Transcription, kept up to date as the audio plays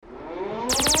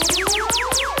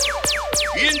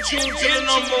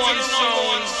number one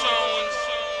sound.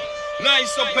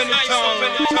 Nice up in the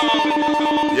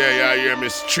town. Yeah, hear me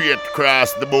straight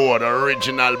across the board.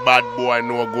 Original bad boy,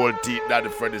 no gold teeth, that the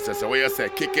predecessor. What you say?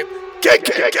 Kick it. Kick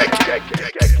it.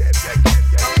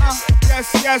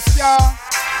 Yes, y'all.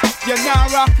 You're now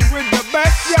rocking with the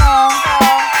best, y'all.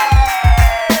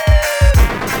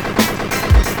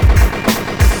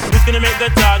 Who's gonna make the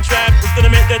dance track? Who's gonna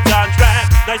make the dance track?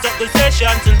 Nice up the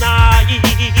session tonight.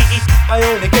 I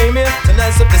only came here to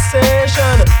nice up the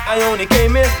session. I only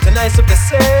came here to nice up the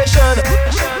session.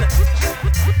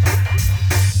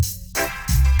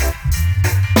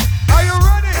 Are you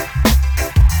ready?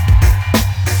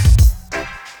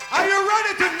 Are you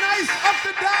ready to nice up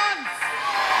the dance?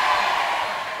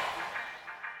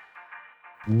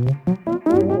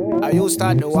 I used to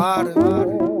start the war,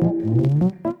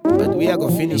 but we are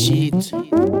gonna finish it.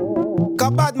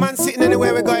 Got bad man sitting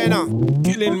anywhere we're going now.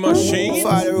 Killing machine.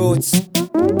 Fire the roads.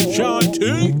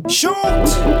 Shanty. Shoot!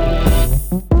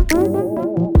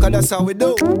 Cause that's how we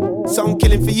do. Some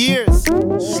killing for years.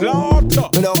 Slaughter.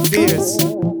 Without fears.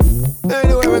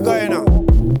 Anywhere we're going now.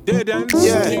 Dead and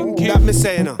Yeah, stinking. that me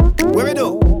saying now. Where we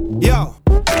do? Yo.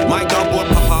 My dog won't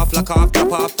pop off, lock off,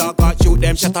 top off, dog got shoot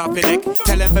them, shut off your neck.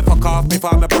 Tell them to fuck off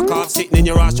before me broke off. Sitting in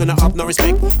your ass, trying to have no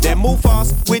respect. Them move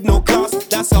fast with no class.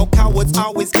 That's how cowards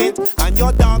always get. And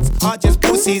your dogs are just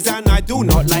pussies, and I do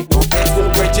not like no pets.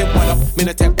 Virgin, what up? Me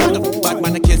no take one up. Bad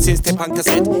man, I kill since step on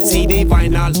cassette. CD,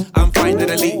 vinyl, I'm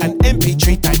finally an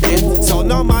MP3 type get. So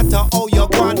no matter how you're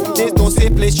gone, there's no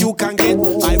safe place you can get.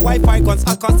 I Wi-Fi guns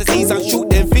across the seas and shoot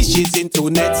them fishes into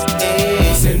nets.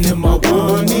 Hey. Send them a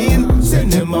warning,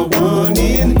 send them a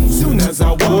warning. Soon as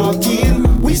I walk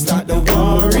in, we start the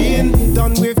warring.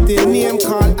 Done with the name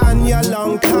call and your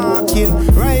long talking.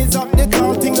 Rise up the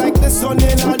tall thing like the sun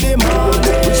in the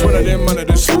morning. Which one of them man are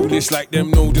the foolish? Like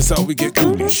them know just how we get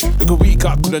foolish. Look a weak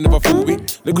up, coulda never fool me.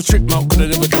 Look a trick mouth, coulda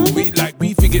never do me. Like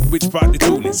we figured which part the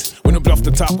tool is. When I bluff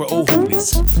the top, we're all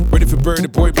hoolies. Ready for bird, the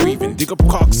boy breathing. Dig up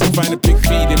cocks and find a big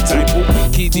feed. Them type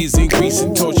of kiddies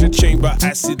increasing. Torture chamber,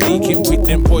 acid leaking. With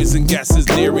them poison gases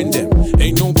nearing them.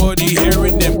 Ain't nobody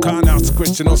hearing them. Can't ask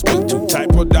question or speak to.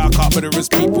 Type of dark harbourous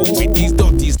people. With these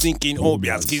dirty stinking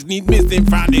obias. Kids need missing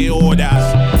from the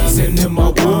orders. Send them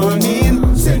a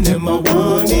warning, send them a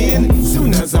warning.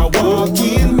 Soon as I walk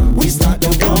in, we start the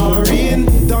warring.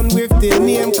 Done with the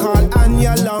name call and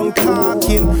your long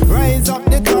talking. Rise up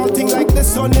the tall thing like the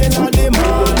sun in the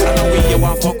morning. I know who you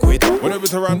want fuck with. Whenever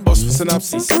to run bus for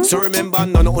synopsis. So remember,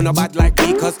 none of no bad like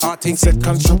me, cause our things Set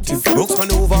constructive. Brooks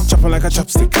maneuver, Chopping like a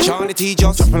chopstick. Charlie T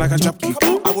just Chopping like a dropkick.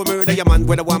 I will murder your man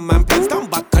with a one-man plan. Stand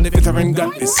back and the Veteran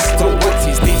got this. So what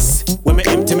is this? When me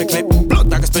empty me clip, blood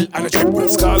like a spill and a trip.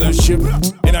 Scholarship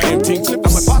in a empty clip.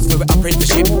 I'm a boss with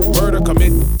apprenticeship. Murder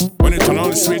commit when it turn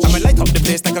on the switch. I'ma light up the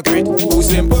place like a grid. Who's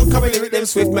them bull come and lyric them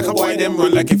swift. Make a boy them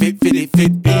run like a fit.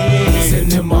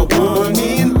 Send them a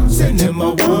warning, send them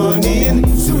a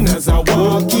warning. Soon as I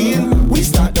walk in, we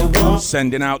start the war.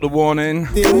 Sending out the warning.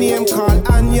 The name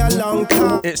call and your long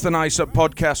talk. It's the Nice Up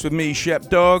podcast with me, Shep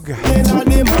Dog. In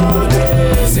the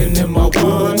morning, send them a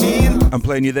warning. I'm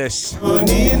playing you this.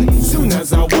 Warning, soon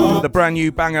as I walk. The brand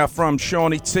new banger from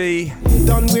Shawnee T,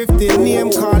 Done with the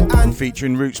name call and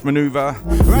featuring Roots Maneuver.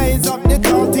 rise up the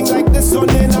tall thing like the sun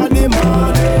in the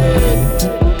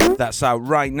morning. That's out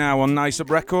right now on Nice Up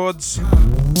Records.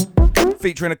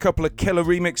 Featuring a couple of killer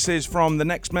remixes from The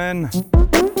Next Men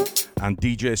and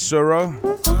DJ Suro.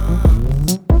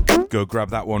 Go grab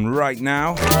that one right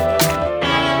now.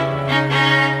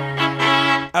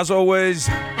 As always,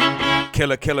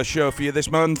 killer show for you this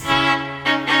month.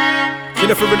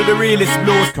 Killer for rid of the realest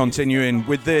blues. Continuing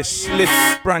with this,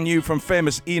 brand new from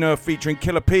Famous Eno featuring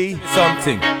Killer P.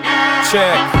 Something.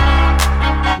 Check.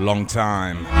 Long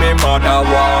time. Me mother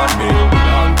want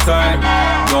me long time.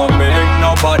 No make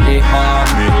nobody harm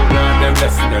me. Learn them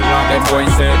lesson the long. Them boy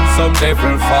said some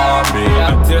devil for me.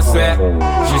 And just say,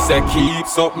 she said keep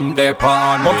something there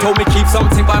on me. Mom told me keep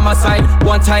something by my side.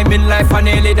 One time in life I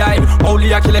nearly died.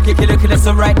 Only a killer.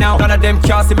 So right now none of them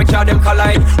can't see me, can't them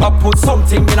collide. I put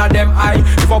something in a them eye.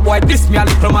 If a boy diss me, a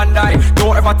little man die.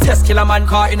 Don't ever test kill a man,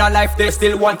 cause in a life there's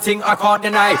still one thing I can't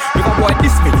deny. If a boy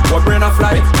diss me, what brain a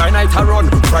fly. 9 night I run,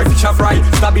 fry fish a fry.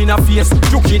 Stab in a face,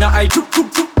 juke in a eye. Juke.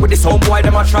 With this homeboy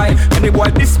them a try. Any boy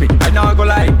diss me, I nah go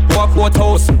lie. Walk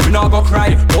courthouse, we nah go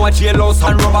cry. Go a jailhouse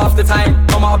and rub off the time.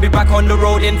 Come I'll be back on the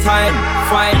road in time.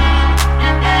 Fine.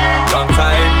 Long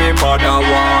time me mother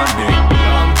want me.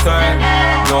 Long time.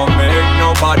 No make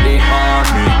nobody harm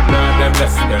me. Learn them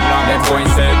blessing the land. Them boy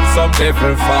said some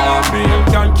devil for me.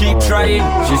 Can't keep trying.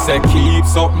 She said keep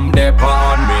something there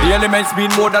on me. The elements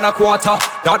mean more than a quarter.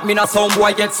 That mean a some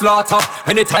boy get slaughtered.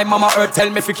 Anytime mama earth tell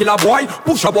me fi kill a boy,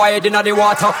 push a boy head inna the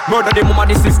water. Murder the mama,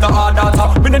 the sister or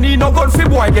daughter. Me no need no gun fi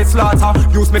boy get slaughtered.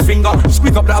 Use me finger,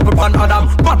 squeeze up the apple pan Adam.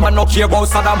 Bad man no care about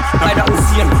Saddam. Neither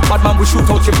Hussein. Bad man will shoot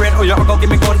out your brain. Oh you go give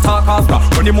me gun talk after.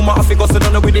 When the mama have to go sit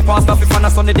down with the pastor. Fi fan a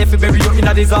Sunday they fi bury you in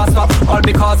a disaster. All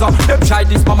because of them child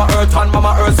this mama earth and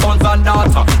mama earth sons and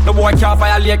daughter. The boy can't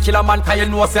violate kill a man 'cause you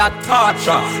know say a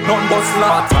torture. Nothing but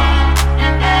slaughter.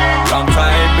 Long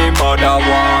time me mother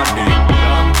want me.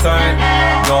 Long time,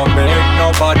 no make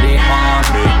nobody harm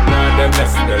me. Learn them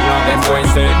lesson the long. Them boy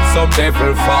said some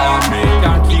devil for me.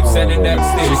 Can't keep sending them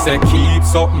still. She said keep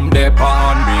something there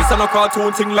on me. It's a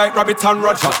cartoon thing like Rabbit and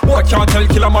Roger. Boy can't tell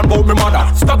killer man about me mother.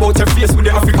 Stab out your face with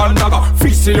the African dagger.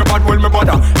 Feast in your bad will me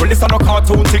mother. Well this a no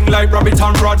cartoon thing like Rabbit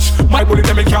and Roger. My bullet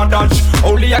them me can't dodge.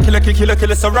 Only a killer.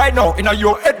 So right now in a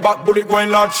your head back bullet going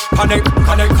large. Connect.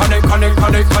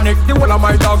 The whole of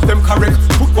my dogs them correct.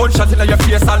 Put gunshot in your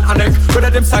face and neck. Whether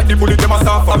them side the bullet them a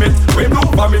start from it. We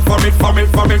move from it.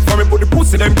 But the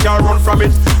pussy them can't run from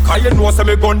it. 'Cause you know say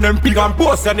me gun them big and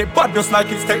boss and it bad just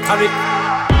like it's tectonic.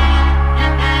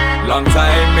 Long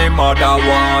time me mother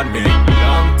want me.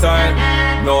 Long time,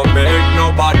 no make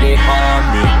nobody harm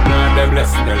me. Learn them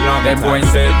lesson the long. Them boy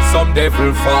said some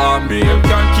devil for me. You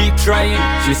can't keep trying.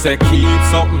 She said keep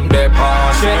something there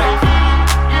on me.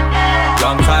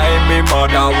 Long time me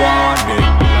mother want me.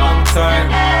 Long time,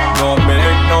 no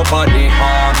make nobody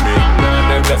harm me. Learn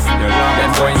them lesson the long.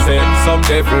 Them boy said some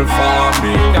devil for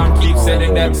me. Can't keep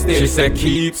sending them still. She said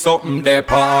keep something there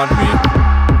on me.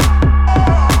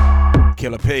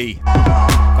 Killer P.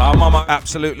 Mama.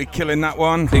 Absolutely killing that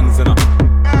one. Things enough.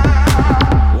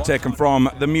 Taken from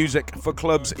the Music for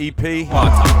Clubs EP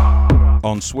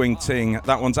on Swing Ting.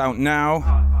 That one's out now.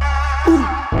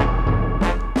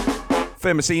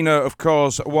 Famous Eno, of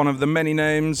course, one of the many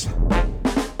names.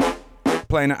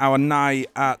 Playing at our night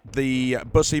at the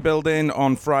Bussy Building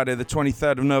on Friday the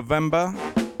 23rd of November.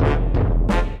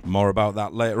 More about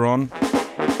that later on.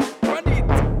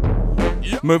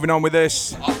 Moving on with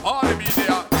this.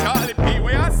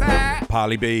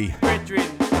 Parley B.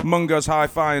 Mungo's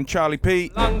Hi-Fi and Charlie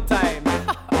P. Long time.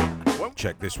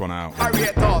 Check this one out.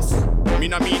 Me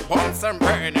no mean bounce and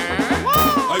burner.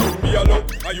 Are you me a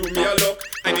look?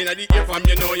 And in the ear from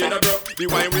you know you're not broke. The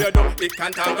wine we are done, it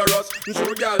can't tangle us.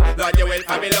 True girl, that you well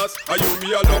fabulous. Are you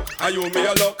me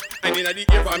a look? And in the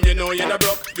ear from you know you're not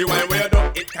broke. The wine we are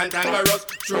done, it can't tangle us.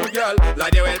 True girl,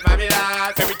 that you well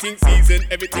fabulous. Everything seasoned,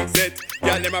 everything set.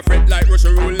 Girl, them a fret like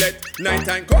Russian roulette. Night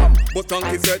time come, but tongue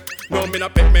is set. No me no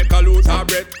pet, make her lose her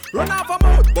breath. Run off her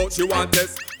mouth, but she want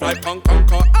this. Fly punk,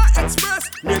 express.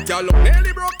 Make her look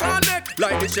nearly broke her neck.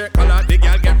 Like the shirt color, the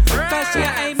girl get fresh. Cause she a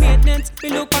high maintenance, we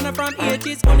look on her from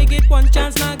 80s. Only get one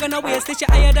chance, not gonna waste it. She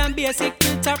higher than basic,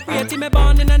 top rating. Me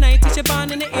born in the 90s, she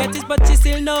born in the 80s. But she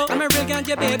still know, I'm a real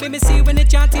ganja baby. Me see when the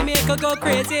chanty make her go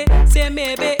crazy. Say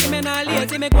maybe, me not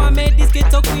lazy. Me go and make this get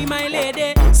to queen my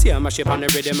lady. See her mash up on the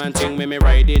rhythm and thing me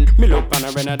riding. Me look on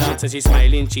her and I dance and she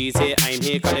smiling. She say I'm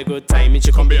here call a good time. And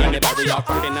she come behind the barrier,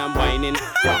 cooking and whining.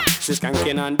 She's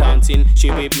skanking and dancing.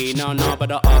 She with me now, but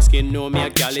the asking. Know me a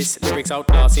gallus, lyrics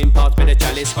outlasting, part with the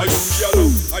chalice.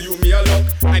 Are you me a look?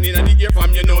 And in the ear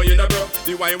from you know you're not broke.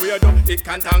 The wine we are done, it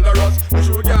can't tangle us.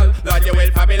 True girl, that you well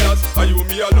fabulous. Are you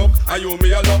me a look?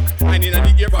 And in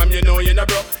the ear from you know you're not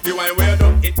broke. The wine we are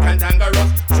done, it can't tangle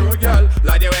us. True girl,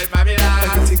 that you well fabulous.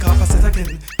 Everything opposite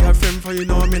again. Girlfriend for you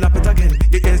know me not it again.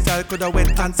 The hairstyle coulda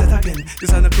went and set again.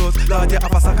 This on the clothes, Lord, you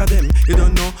have a sack of them. You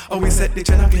don't know how we set the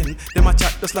chain again. Them a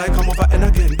chat just like come over and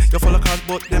again. You follow cars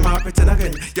but them a pretend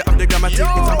again. You have the grammatic,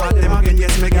 it's about them again.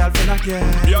 Yes, my girlfriend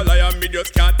again. Me a liar, me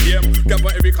just can't tame. Get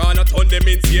for every corner, turn them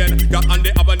insane. You're on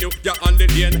the avenue, you're on the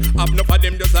lane. Have enough of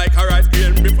them just like a rice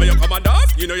grain. Before you come and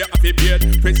dance, you know you have to pay.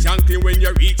 Fresh and clean when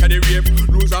you reach at the rave.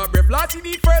 Lose our breath, last you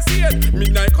need first aid.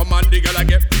 Midnight come and the girl I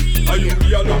get free. Are you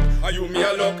me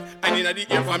a look? And in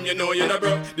the ear from you know you're not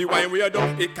broke. The wine we are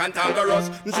done, it can't tangle us.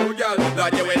 True girl,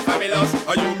 that you well fabulous.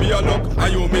 Are you me a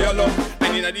look?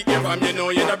 And in the ear from you know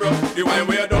you're not broke. The wine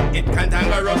we are done, it can't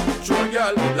tangle us. True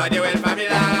girl, that you well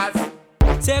fabulous.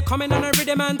 Say coming on a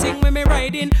rhythm and thing when me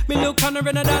riding. Me look on her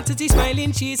and I dance and she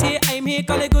smiling. She's here, I'm here,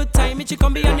 call a good time. And she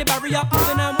come behind the barrier,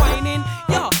 moving and whining.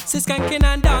 Yo, she's skanking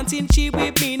and dancing. She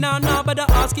with me now, but the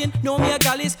asking. Know me a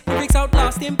gallus, lyrics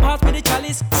outlasting, pass me the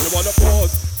chalice. I don't wanna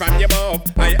pause from your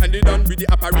mouth. I ended on with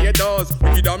the apparatus.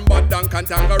 Wicked and bad and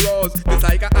cantankerous. Just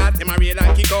like a ass, him a real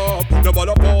and kick up. No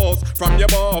bother pause from your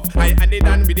mouth. I ended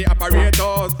on with the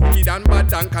apparatus. Wicked and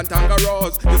bad and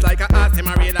cantankerous. Just like a ass, him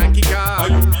a real and kick up. Are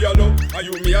you me a look?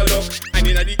 you me a look. And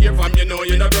in the ear from you know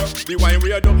you no broke. The wine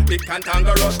we a do, it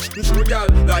cantankerous. True girl,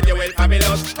 Lord you well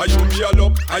fabulous. Are you me a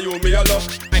look, are you me a look.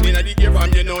 And in the ear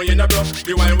from you know you no broke.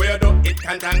 The wine we a do, it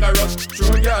cantankerous.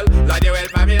 True girl, Lord you well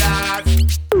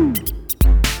fabulous.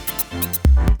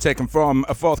 Taken from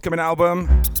a forthcoming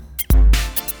album.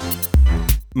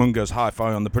 Mungo's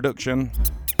Hi-Fi on the production.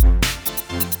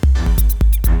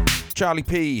 Charlie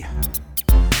P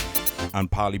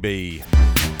and Parley B.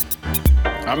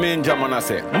 I mean, German, I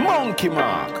say, Monkey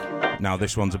Mark. Now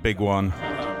this one's a big one.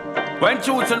 When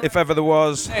if ever there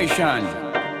was. Nation.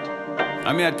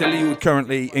 I mean, I tell you.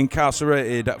 Currently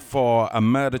incarcerated for a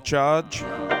murder charge.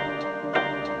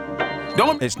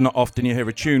 It's not often you hear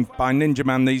a tune by Ninja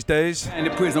Man these days. And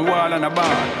the prison wall and a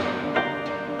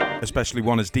bar. Especially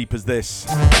one as deep as this.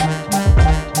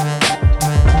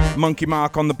 Monkey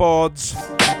Mark on the boards.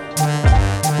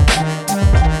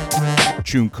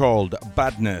 Tune called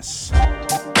Badness.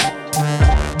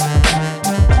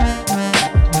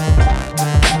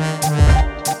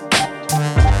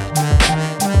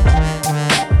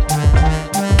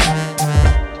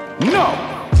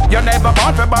 You never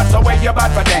born for bad, so where you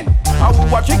bad for then? How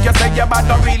what trick you say you bad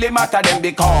don't really matter them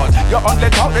because you only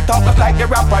talk the talk just like the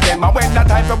rapper them. And when the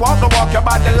time to walk your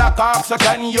body like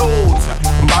oxygen use.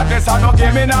 Badness I no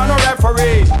gaming and no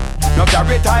referee. No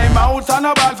carry time out and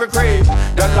no ball for free.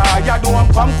 The liar don't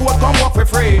come court, come work for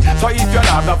free. So if you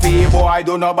have no fee, boy,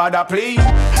 do no bother plea.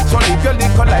 So live your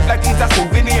little life like it's a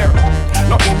souvenir.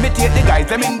 No imitate the guys,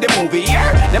 them in the movie,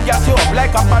 yeah. Them just you up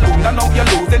like a balloon and now you're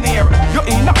losing here. You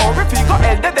in a hurry, figure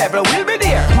hell, the devil will be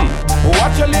there.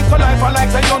 Watch your little life and like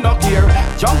say you no care.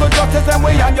 Jungle justice and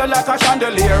we and you like a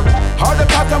chandelier. How the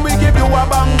pattern we give you a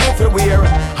bang if you wear.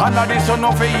 And this you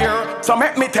no fear. So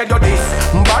make me tell you this,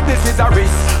 badness is a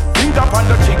risk. Finger on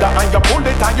the trigger and you pull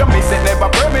it and you miss it. Never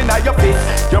burn in your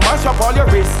fist. You mash up all your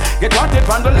wrists. Get wanted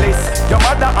on the list. Your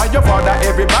mother and your father,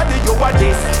 everybody you are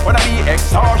this. Wanna be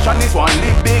extortion is one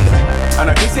live big. And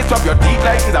I kiss it up your teeth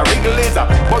like it's a wriggle laser.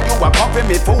 But you are pumping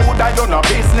me food and you no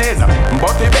business.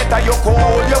 But it better you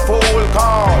cool your fool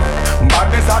cause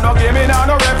badness and no gaming and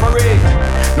no referee.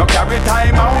 No carry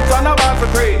time out and no ball for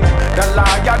free. The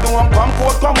liar don't come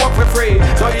court, come work for free.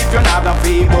 So if you not a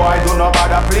fee, boy, do no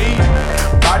bother plea.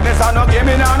 Badness and no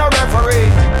gaming and no referee.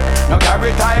 No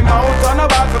carry time out and no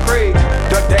ball for free.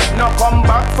 The dead no come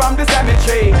back from the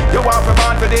cemetery. You want to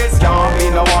born for this, can't be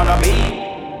no wanna be.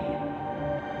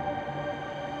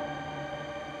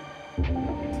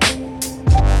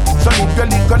 So live your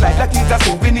little life like it's a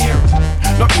souvenir.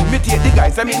 No imitate the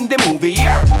guys, I'm in the movie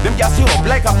here. Them just you up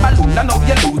like a balloon and now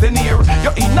you're losing here.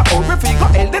 You're in a hurry, figure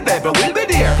hell, the devil will be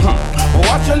there.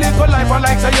 Watch your little life and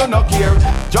like say you no care.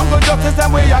 Jungle justice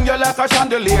and we young you like a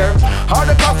chandelier. All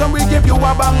the custom we give you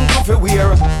a bang to fi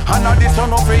wear. And now this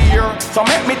one over here. So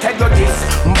make me tell you this,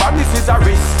 badness is a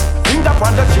risk. Finger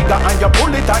on the trigger and you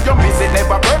pull it and you miss it.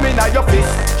 Never burn in your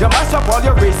fist. You mash up all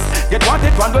your wrists. Get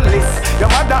wanted on the list.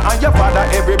 Your mother and your father,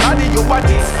 everybody you are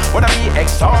this. Wanna be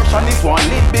extortion is one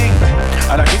live big.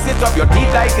 And I kiss it up your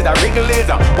teeth like it's a wriggle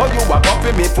laser. But you are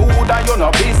pumping me food and you no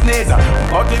business.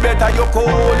 But it better you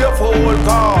cool your fool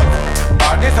cause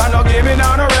badness and no gaming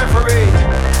and no referee.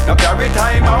 No carry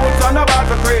time out and no ball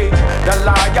for free. The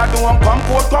liar don't come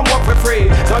court, come work for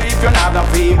free. So if you not a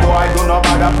fee, boy, do no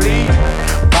bother plea.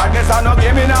 Badness and no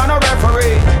gaming and no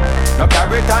referee. No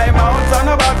carry time out and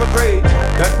no ball for free.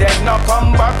 The dead no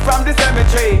come back from the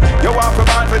cemetery. You want to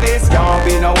born for this, can't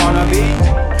be no wanna be.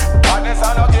 Badness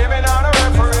and no gaming and no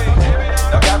referee.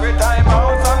 No carry time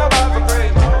out and no ball for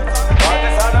free.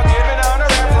 Badness and no gaming and no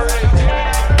referee.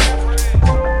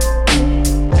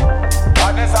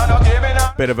 Badness and no gaming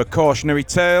and Bit of a cautionary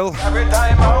tale every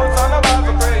time out and no ball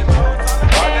for free.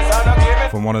 Badness and no gaming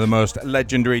from one of the most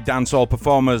legendary dancehall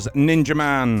performers, Ninja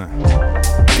Man.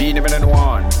 Being even in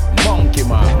one, Monkey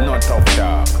Man, not tough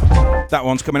dog. That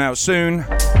one's coming out soon.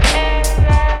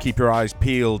 Keep your eyes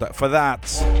peeled for that.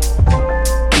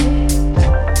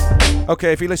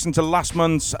 Okay, if you listen to last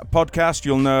month's podcast,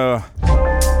 you'll know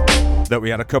that we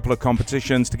had a couple of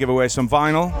competitions to give away some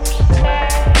vinyl.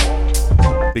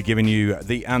 Be giving you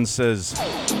the answers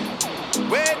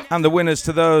and the winners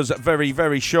to those very,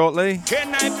 very shortly.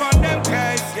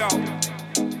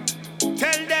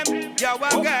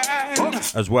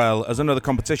 As well as another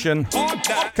competition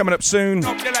coming up soon.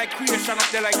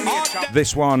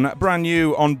 This one brand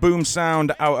new on Boom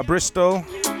Sound out of Bristol.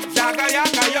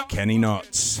 Kenny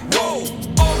Nuts.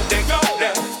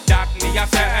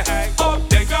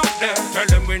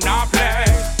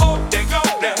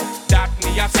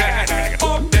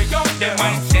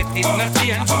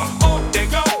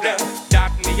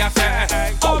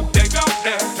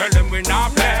 Tell them we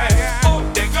not play.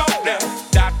 Oh, they go there.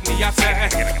 That me a say.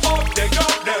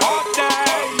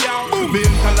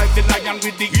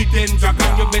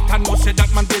 better know say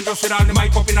that man dangerous with all the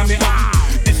mic up in a me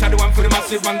hand. This are the one for the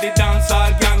massive and the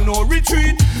dancehall gang, no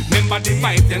retreat. Remember the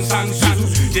vibe, then sanction.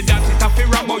 The dance it up a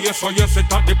Rambo, yes, so yes,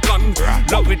 it up the plan.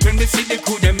 Love it when they see the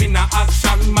crew, them in a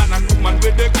action. Man and woman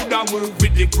with the good and move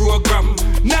with the program.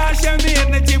 Now share me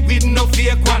energy with no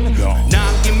fake one. Now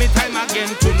give me time again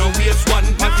to no waste one.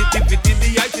 Positivity, the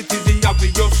height, it is the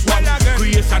obvious one.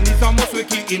 Creation is a must, we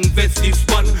can invest this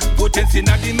one. Potency in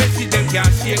the message, them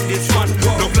can't shake this one.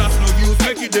 No glass, no use,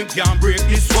 make it, them can't break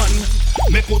this one.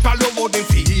 Make out a love out, them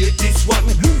fi hate this one.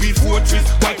 We fortress,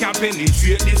 why can't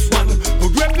penetrate this one?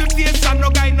 Good reputation, no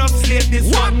guy not slate this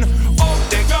one. Up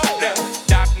they go there,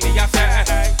 that me a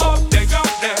say. Up they go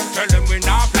there, tell them we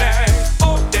not play.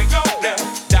 Up they go there,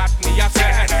 that me a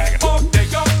say. Up they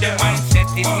go there,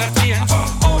 mindset is not change.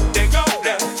 Up they go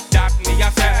there, that me a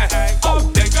say. Up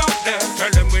they go there,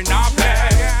 tell them we not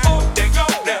play. Up they go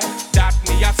there, that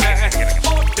me a say.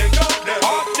 Up they go there,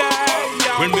 up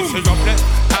there. When we say up there,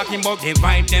 talking about the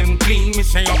vibe, them clean, me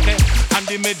say up there. And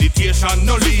the meditation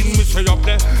no lean, me say up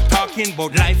there. Talking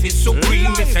about life is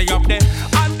supreme, me say up there.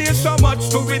 And there's so much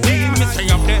to redeem, me say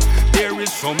up there. There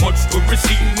is so much to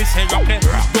receive, me say up there.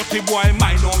 Dirty boy,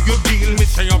 mind how you deal, me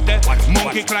say up there.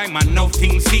 Monkey climb and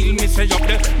nothing seal, me say up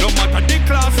there. No matter the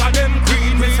class of them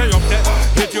creed, me say up there.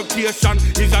 Education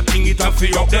is a thing, it have to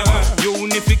up there.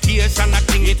 Unification, a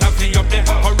thing, it have to up there.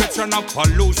 Correction of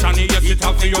pollution, yes, it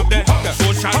have to up there.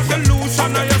 Social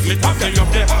solution, yes, it have to up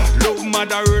there. Love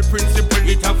Mother Earth principle,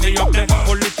 it have to up there.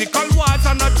 Political wars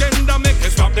and agenda, make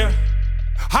it stop there.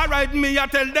 Alright, me I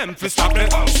tell them to stop there,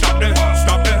 stop there,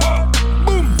 stop there.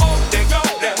 Boom, up they go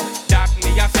there, that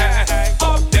me I say.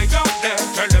 Up they go there,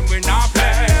 tell them we not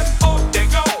play. Up they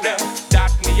go there,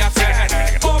 that me I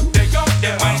say. Up they go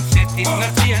there, mindset is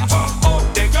not change. Up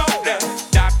they go there,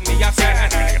 that me I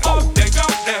say. Up they go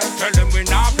there, tell them we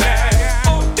not play.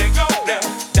 Up they go there,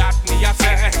 that me I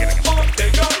say. Up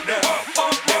they go there,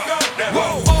 up they go there.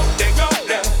 Up they go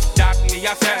there, that me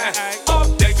I say. Up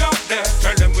they go there,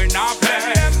 tell them we not play.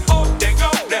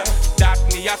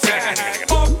 I say,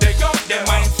 up they go there,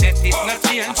 mindset is not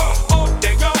change. Up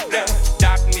they go there,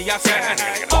 that me I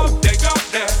say. Up they go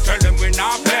there, tell them we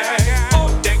not play.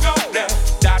 Up they go there,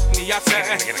 that me I say.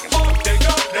 Up they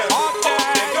go there, up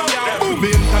they go there. Me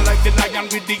enter like the lion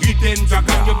with the hidden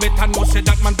dragon. You better know say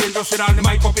that man dangerous with all the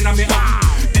mic up in a me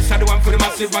hand. This are the one for the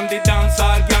massive and the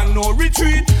dancehall gang, no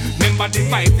retreat. Remember the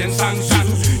vibe, then sanction.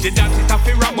 The dance it up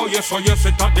a Rambo, yes, so yes,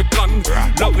 it up the plan.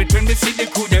 Love it when they see the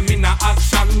crew, them in a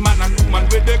action. Man and woman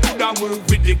with the good and move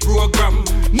with the program.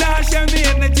 Now share me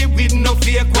energy with no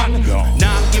fake one.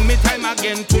 Now give me time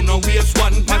again to no waste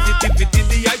one. Positivity,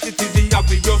 the height, it is the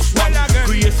obvious one.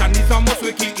 Creation is a must,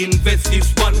 we can invest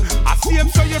this one. I see them,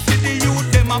 so you see the youth,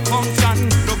 them a function.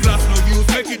 No glass, no use,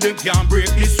 make it, them can't break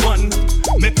this one.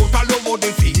 Make put a love out,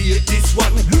 them fi hate this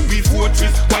one. We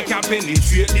fortress, why can't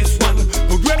penetrate this one?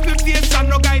 Good reputation,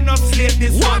 no guy not slate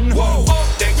this one. Up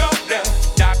they go there,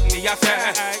 that me I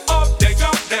say. Up they go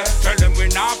there, tell them we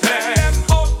not play.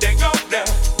 Up they go there,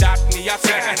 that me I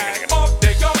say. Up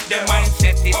they go there,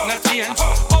 mindset is not change.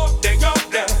 Up they go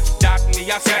there, that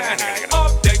me I say.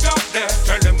 Up they go there,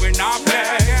 tell them we not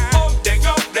play. Up they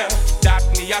go there, that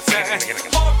me I say.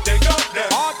 Up they go there,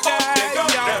 up they go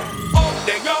there, up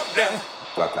they go there.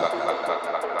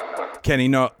 Kenny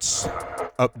Nuts,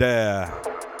 Up There.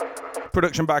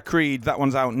 Production by Creed, that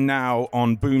one's out now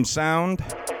on Boom Sound.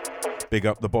 Big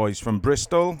up the boys from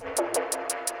Bristol.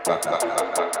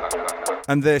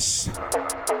 And this,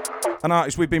 an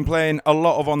artist we've been playing a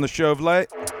lot of on the show of late,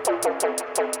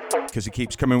 because he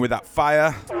keeps coming with that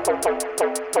fire.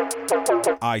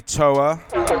 Itoa.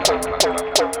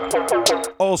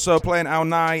 Also playing our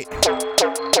night,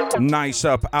 Nice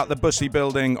Up, at the Bussy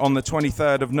Building on the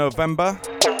 23rd of November.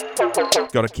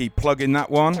 Gotta keep plugging that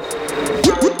one.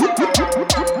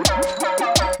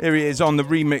 Here he is on the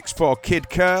remix for Kid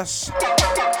Curse.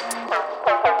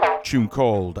 Tune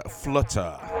called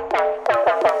Flutter.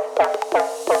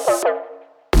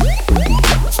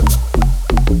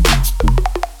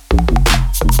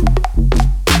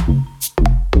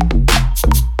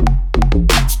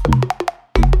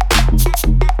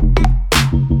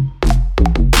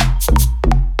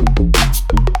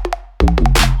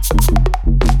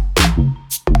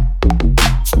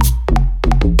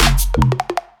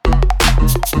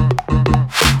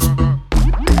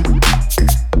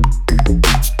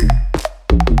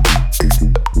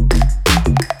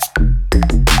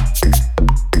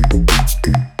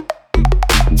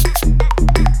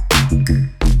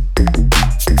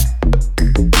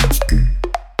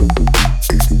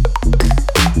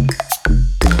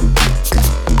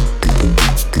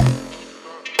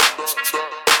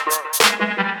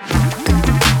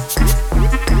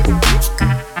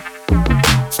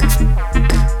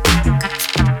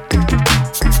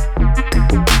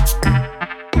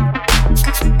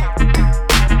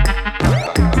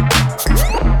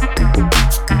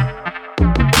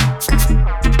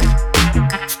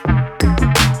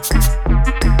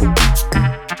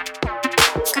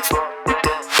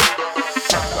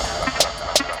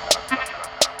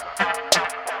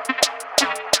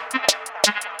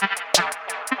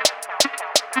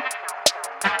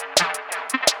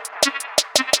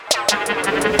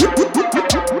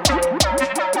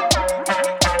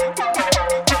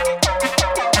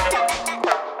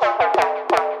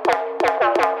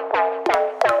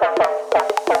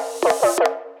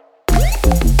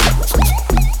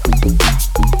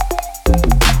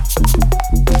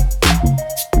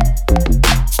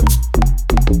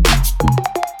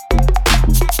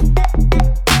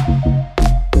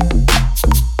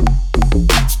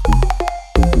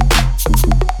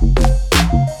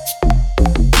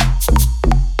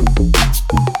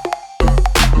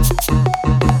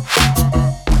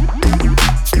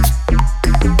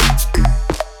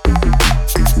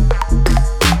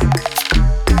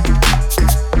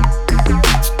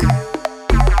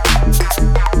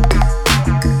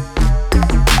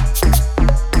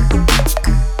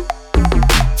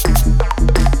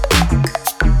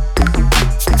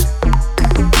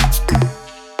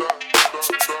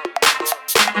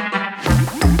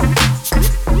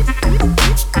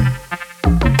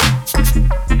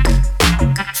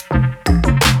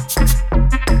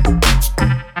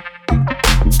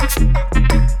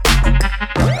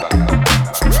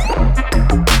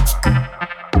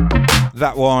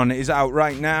 That one is out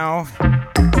right now.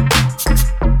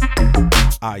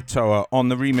 Itoa on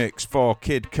the remix for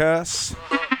Kid Curse.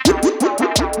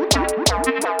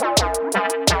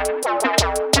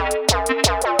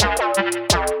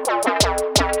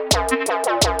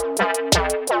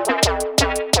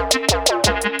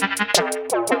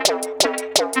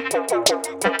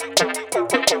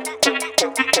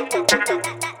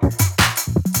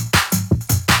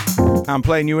 I'm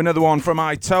playing you another one from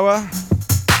Itoa,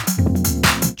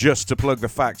 just to plug the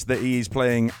fact that he is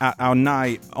playing at our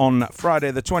night on Friday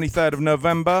the 23rd of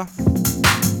November,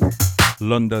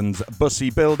 London's Bussey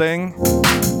Building.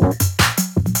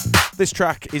 This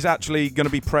track is actually going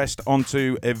to be pressed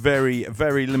onto a very,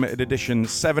 very limited edition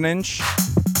 7-inch,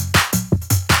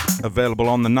 available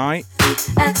on the night.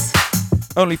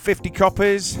 Only 50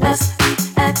 copies.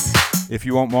 If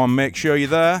you want one, make sure you're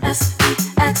there,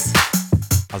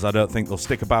 as I don't think they'll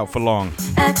stick about for long.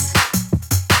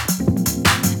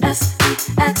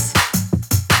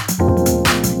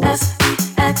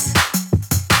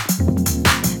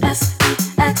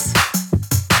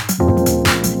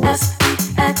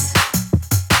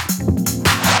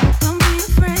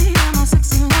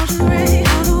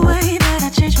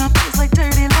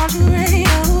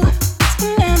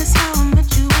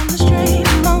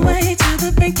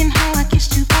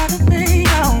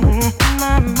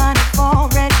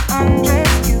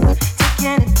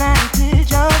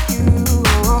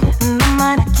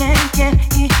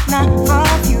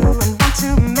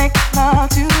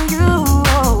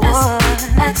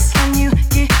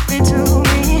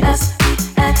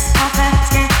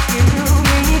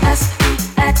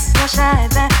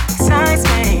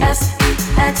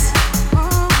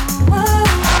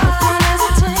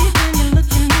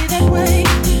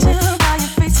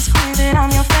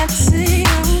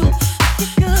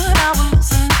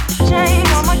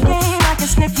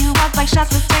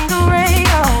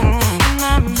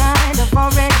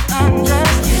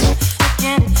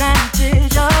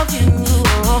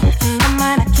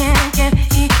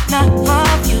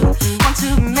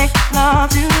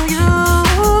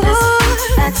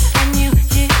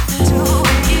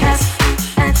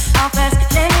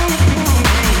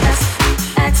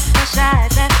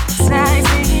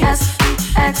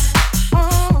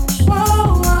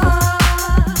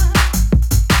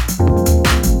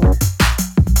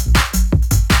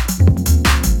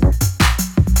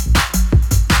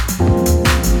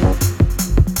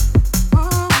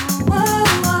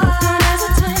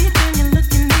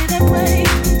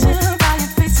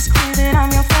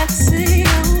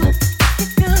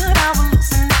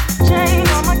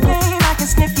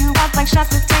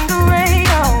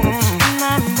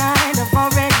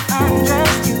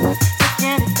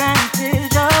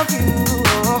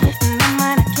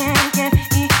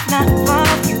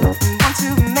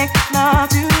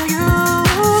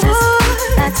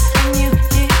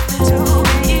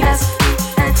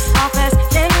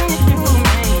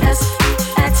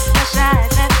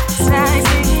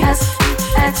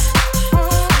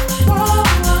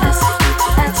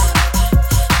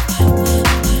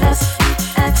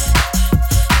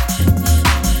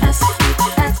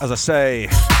 Say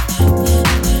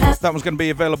that one's going to be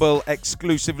available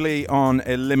exclusively on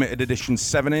a limited edition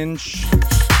 7-inch,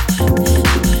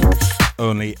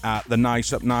 only at the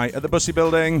Nice Up Night at the Bussey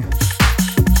Building.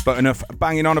 But enough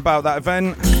banging on about that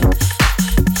event.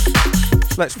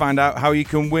 Let's find out how you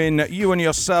can win you and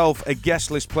yourself a guest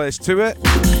list place to it.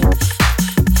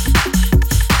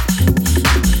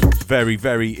 Very,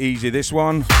 very easy, this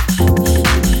one.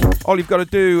 All you've got to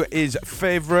do is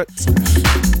favourite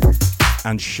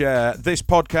and share this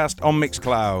podcast on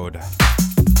Mixcloud.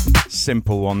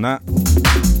 Simple one, that.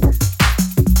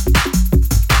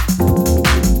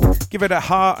 Give it a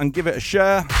heart and give it a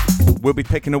share. We'll be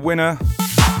picking a winner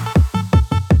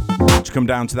to come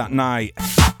down to that night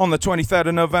on the 23rd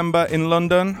of November in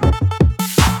London.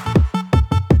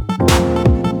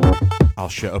 I'll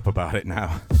shut up about it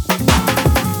now.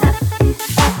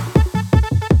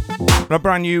 A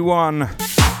brand new one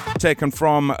taken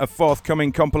from a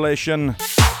forthcoming compilation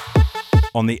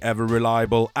on the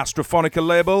ever-reliable Astrophonica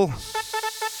label.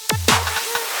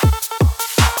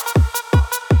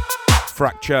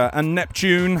 Fracture and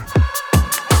Neptune.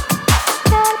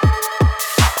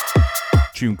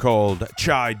 Tune called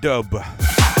Chai Dub.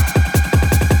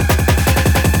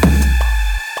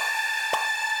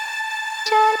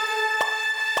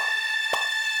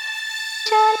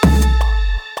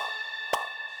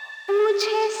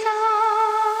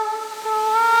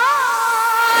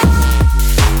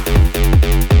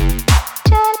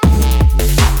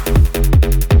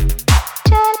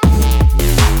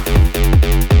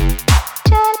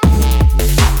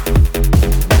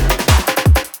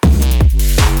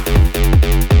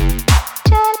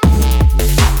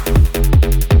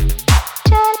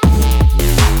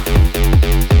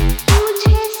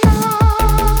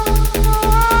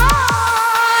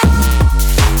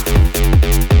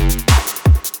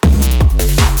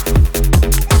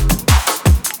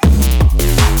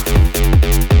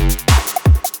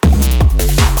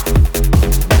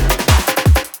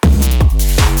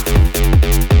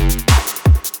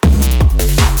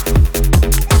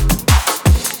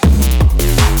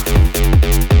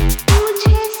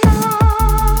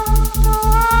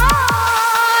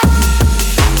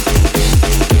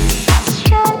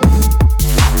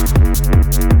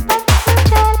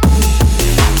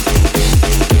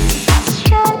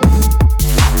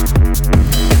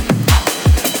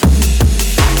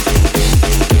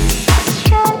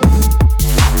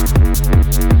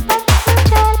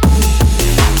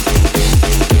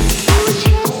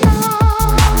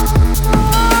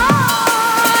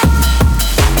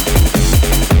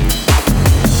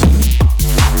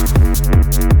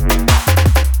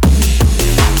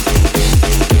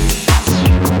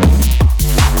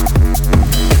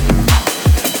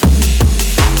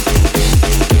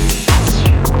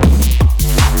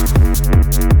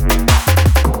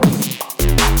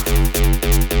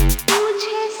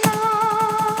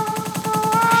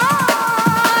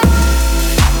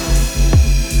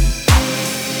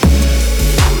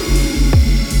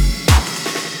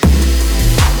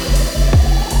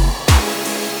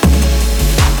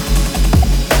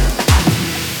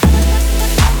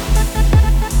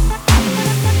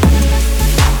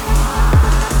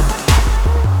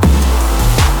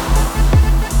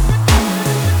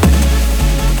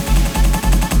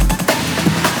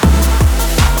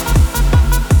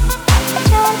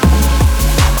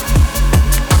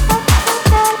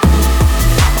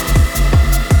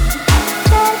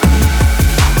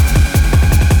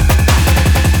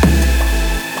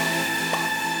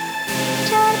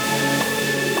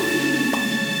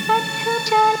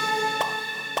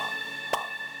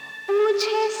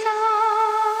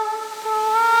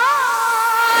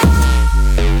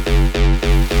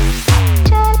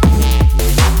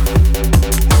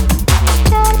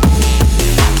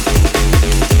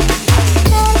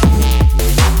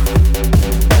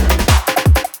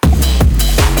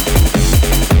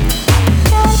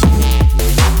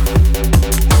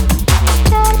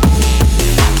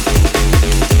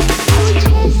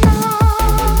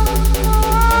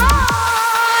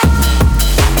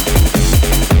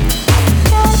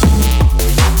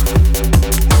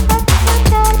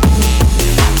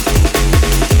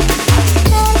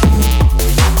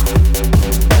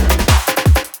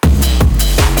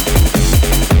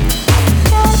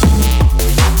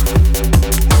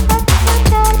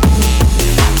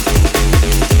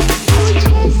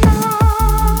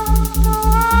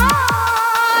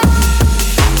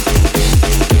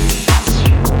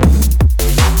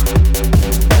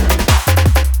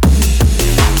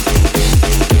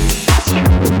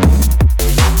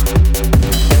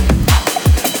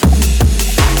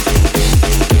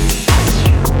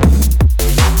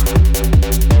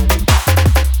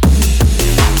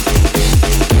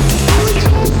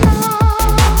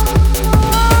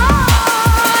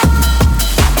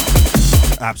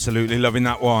 Absolutely loving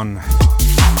that one.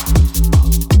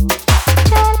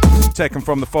 Taken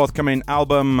from the forthcoming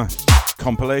album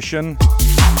compilation,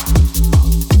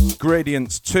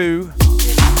 Gradients 2.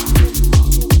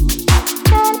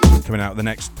 Coming out the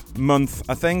next month,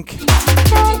 I think.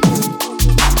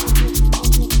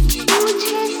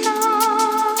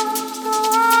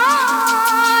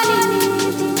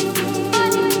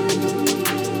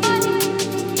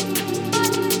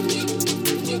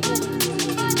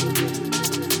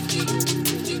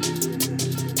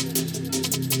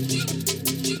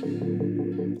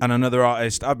 And another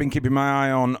artist I've been keeping my eye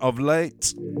on of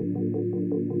late.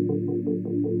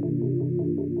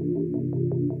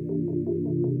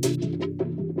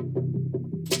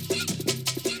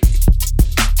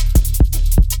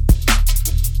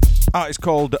 Artist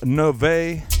called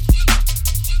Nove.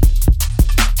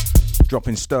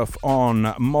 Dropping stuff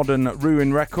on Modern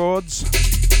Ruin Records.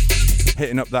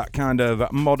 Hitting up that kind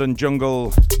of modern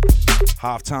jungle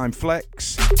halftime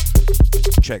flex.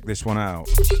 Check this one out.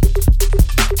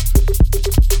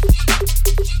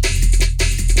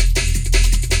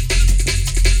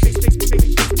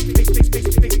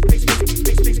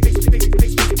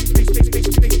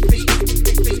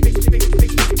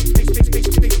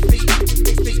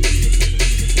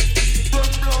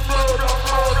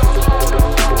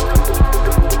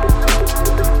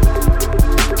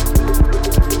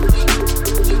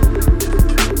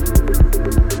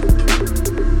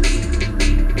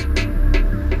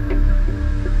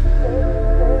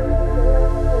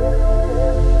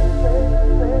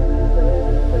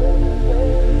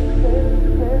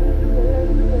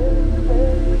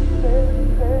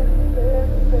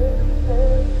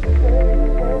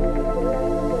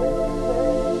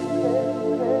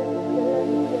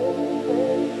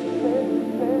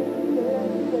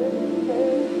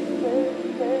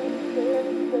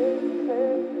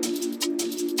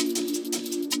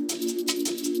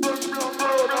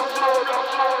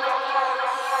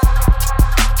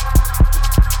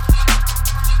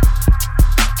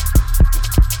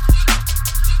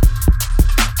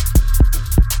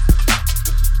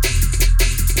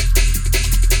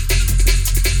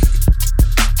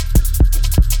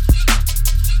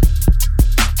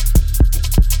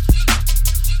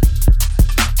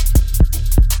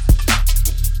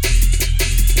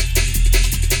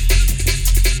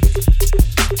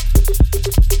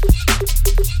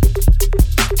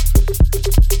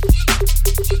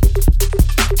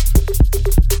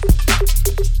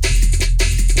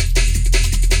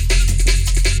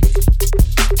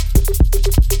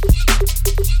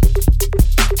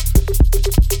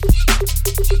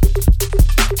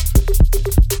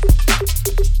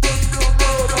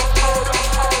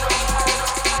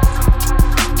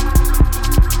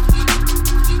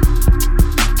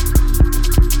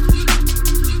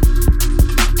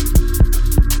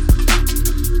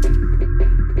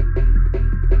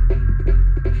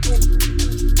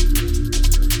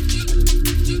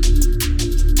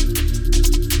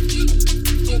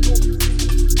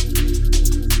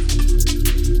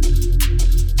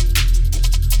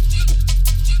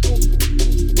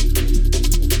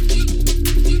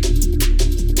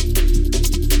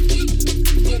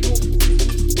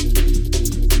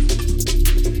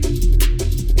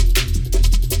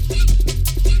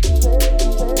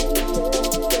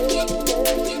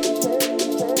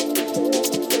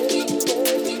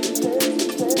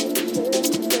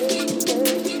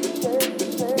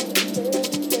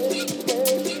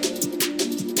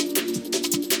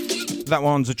 That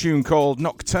one's a tune called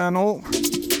Nocturnal.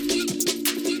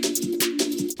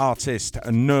 Artist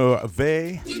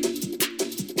Nove.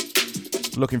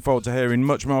 Looking forward to hearing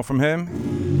much more from him.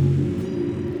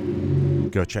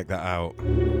 Go check that out.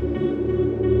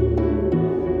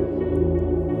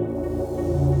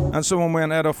 And someone we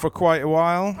haven't heard of for quite a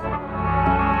while.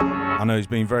 I know he's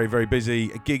been very, very busy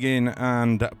gigging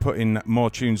and putting more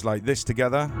tunes like this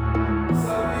together.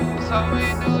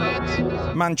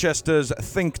 Manchester's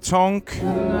Think Tonk.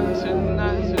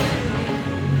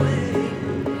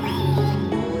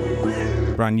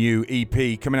 Brand new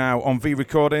EP coming out on V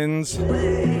Recordings.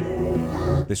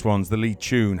 This one's the lead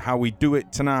tune, How We Do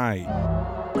It Tonight.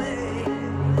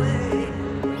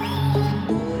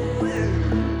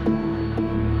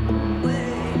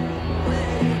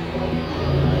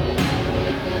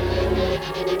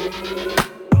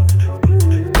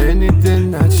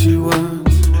 Anything that she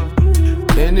wants,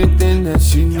 anything that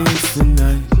she needs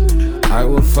tonight, I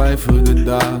will fight through the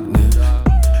darkness.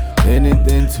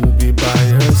 Anything to be by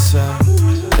her side.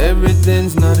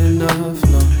 Everything's not enough,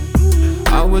 no.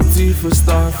 Our teeth will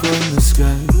start from the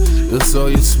sky. Just so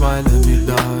you smile at me,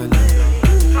 darling.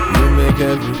 You make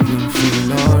everything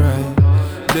feel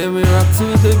alright. Then we rock to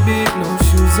the beat, no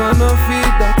shoes on our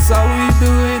feet, that's how we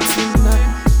do it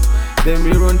tonight. Then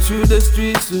we run through the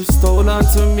streets with stole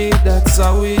onto me, that's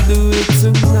how we do it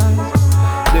tonight.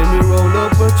 Then we roll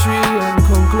up a tree and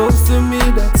come close to me,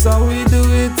 that's how we do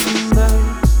it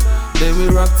tonight. Then we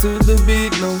rock to the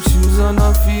beat, no shoes on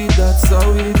our feet, that's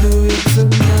how we do it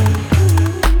tonight.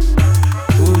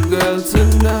 Ooh girl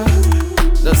tonight,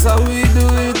 that's how we do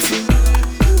it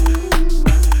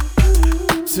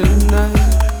tonight.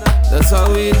 That's how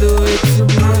we do it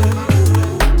tonight.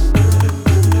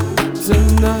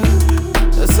 Tonight,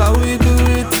 that's how we do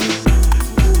it.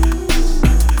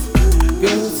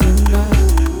 Girl tonight,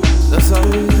 that's how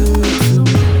we do it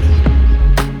tonight.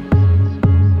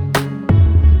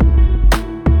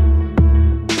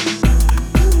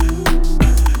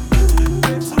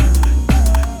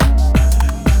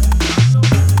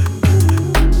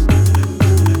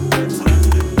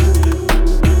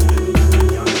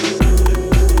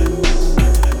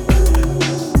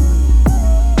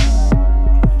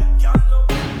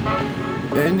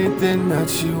 Anything that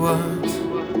she wants,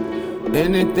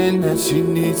 anything that she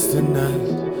needs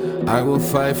tonight, I will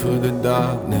fight for the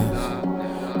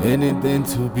darkness. Anything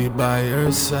to be by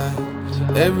her side.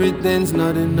 Everything's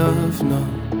not enough, no.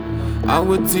 I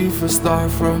would thief a star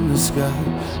from the sky,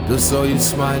 just so you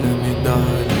smile at me,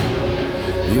 darling.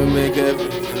 You make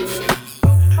everything feel.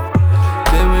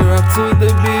 Then we rock to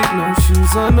the beat, no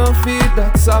shoes on our feet,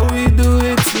 that's how we do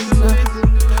it tonight.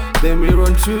 Then we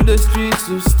run through the streets,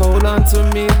 you stole onto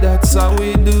me, that's how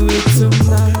we do it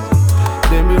tonight.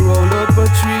 Then we roll up a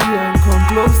tree and come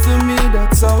close to me,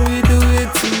 that's how we do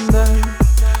it tonight.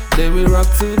 Then we rock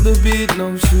to the beat,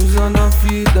 no shoes on our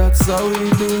feet, that's how we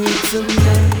do it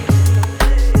tonight.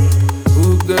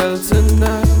 Ooh girl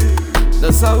tonight,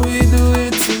 that's how we do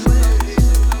it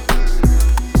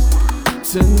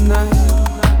tonight.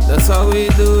 That's how we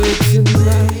do it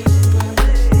tonight.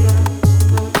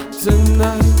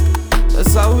 Tonight,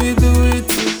 that's how we do it.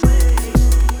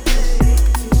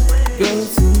 Girl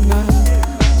tonight,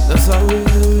 that's how we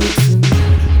do it tonight.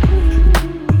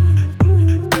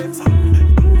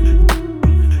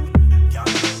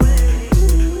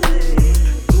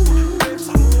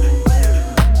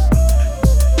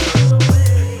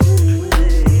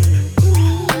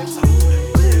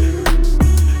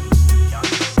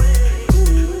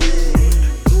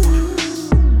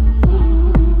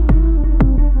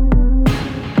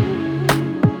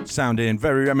 Sounding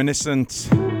very reminiscent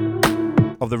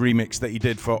of the remix that he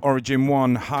did for Origin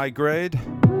 1 High Grade.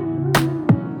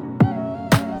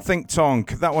 Think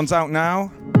Tonk, that one's out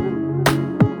now.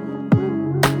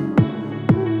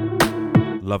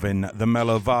 Loving the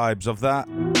mellow vibes of that.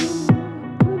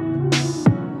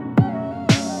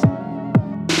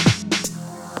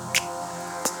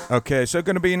 Okay, so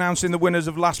going to be announcing the winners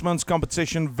of last month's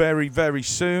competition very, very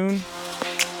soon.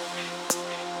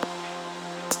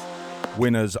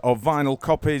 Winners of vinyl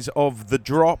copies of the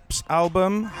Drops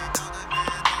album,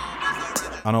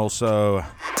 and also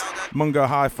Mungo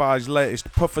Hi-Fi's latest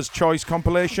Puffer's Choice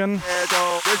compilation.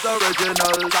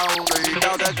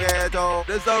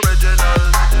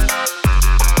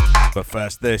 But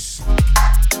first this,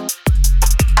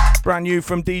 brand new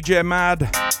from DJ Mad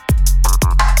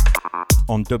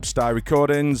on Dubstyle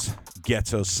Recordings,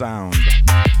 Ghetto Sound.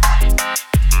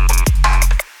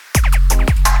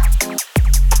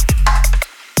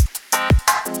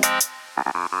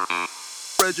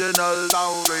 Original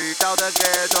sound straight out the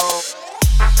ghetto.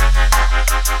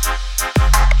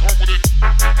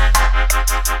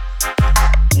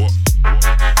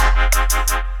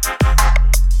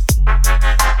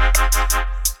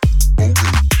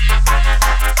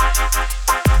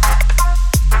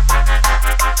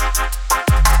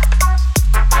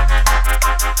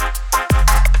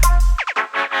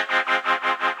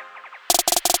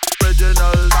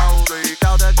 Original sound straight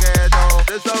out the ghetto.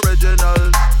 This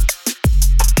original.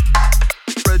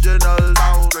 Original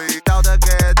sound straight out the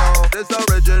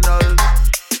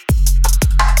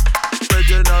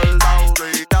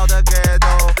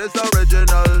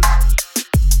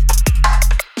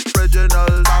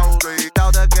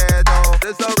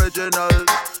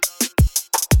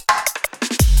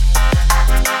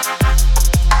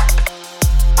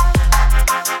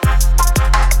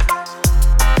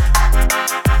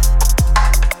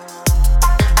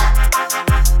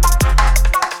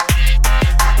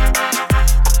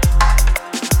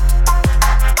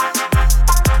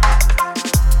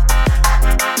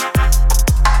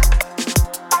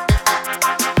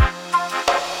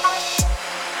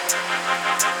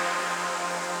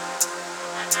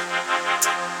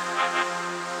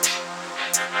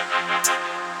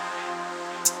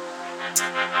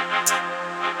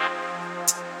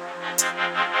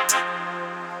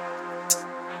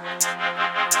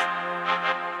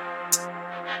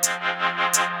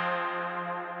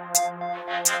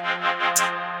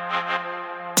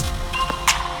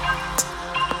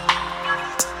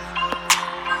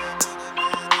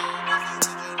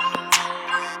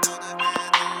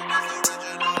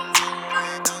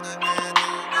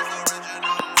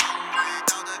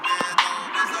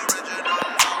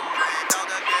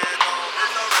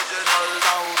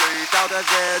the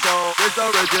ghetto. This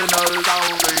original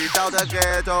sound straight out the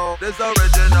ghetto. This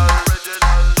original.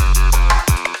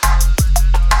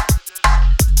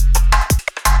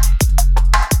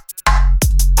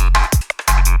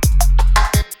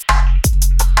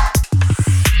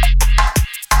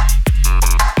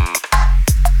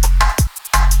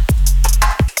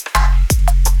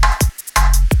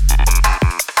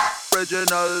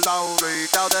 Original sound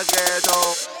straight out the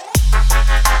ghetto.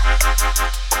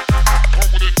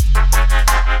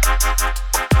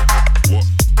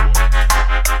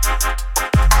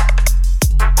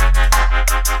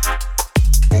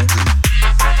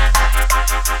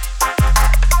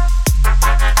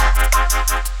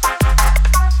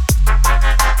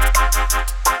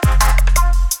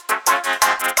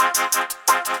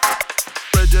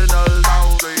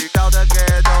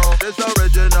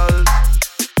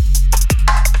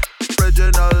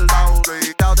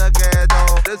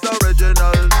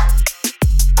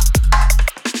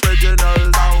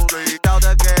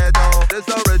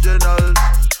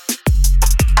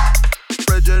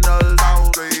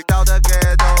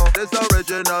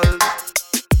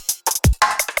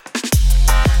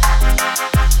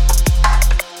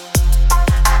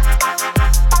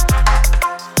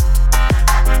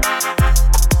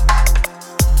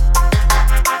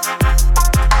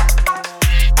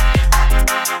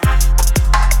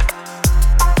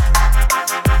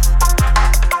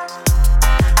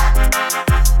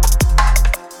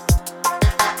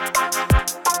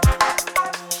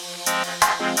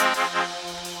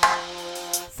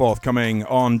 Forthcoming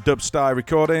on Dubstyle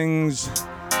Recordings.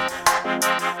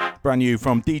 Brand new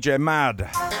from DJ Mad.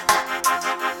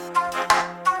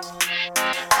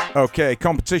 Okay,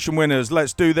 competition winners,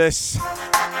 let's do this.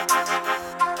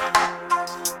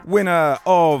 Winner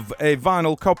of a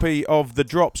vinyl copy of The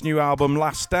Drop's new album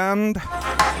Last Stand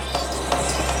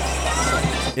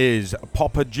is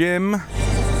Popper Jim,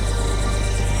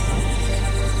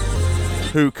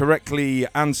 who correctly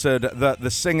answered that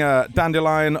the singer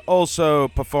Dandelion also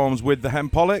performs with the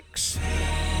Hempolics.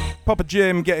 Popper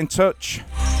Jim, get in touch.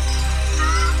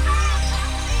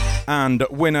 And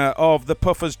winner of the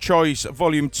Puffer's Choice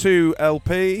Volume 2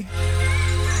 LP,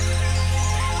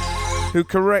 who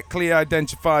correctly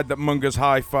identified that Munga's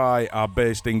Hi-Fi are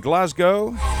based in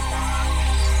Glasgow,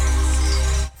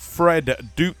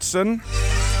 Fred Dootson.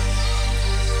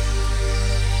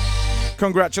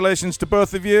 Congratulations to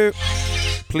both of you.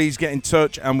 Please get in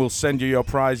touch and we'll send you your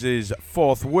prizes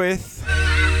forthwith.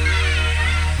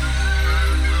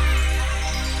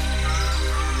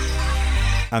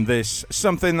 And this,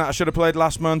 something that I should have played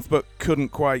last month but couldn't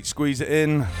quite squeeze it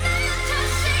in.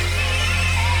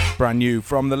 Brand new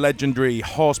from the legendary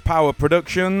Horsepower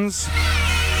Productions.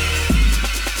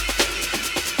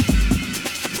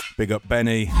 Big up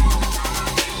Benny.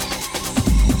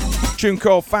 Tune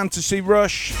called Fantasy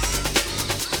Rush.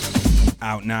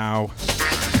 Out now.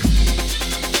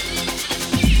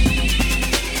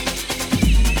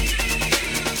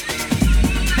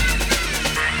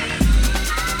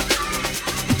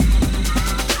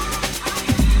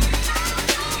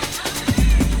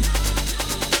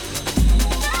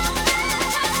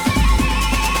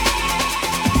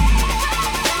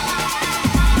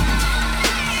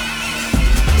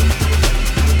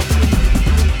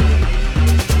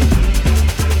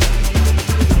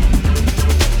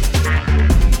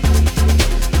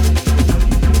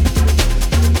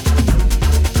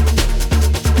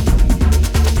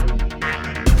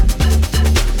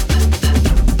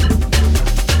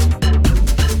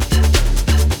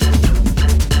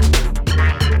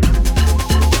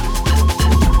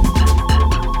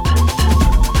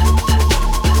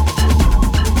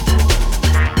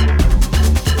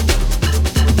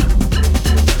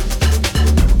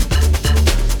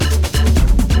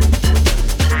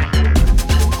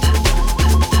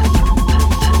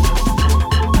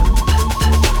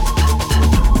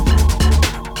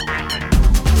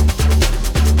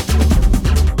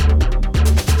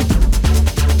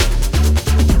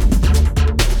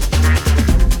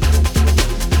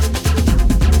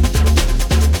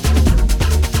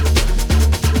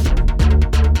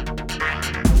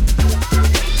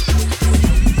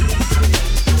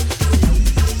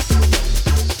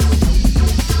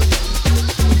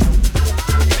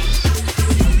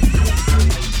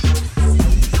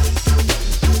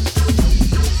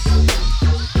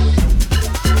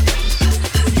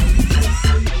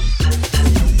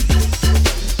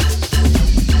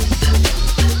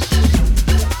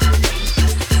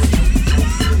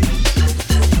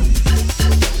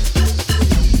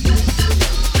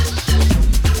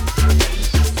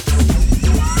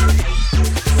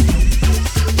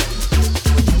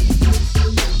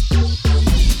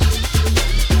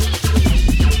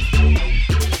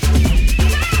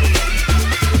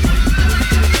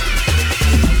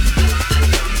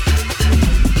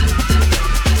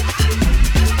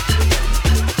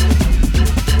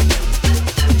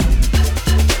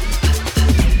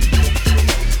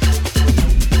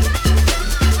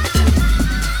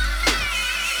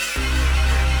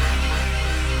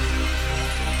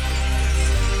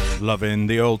 Loving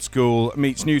the old school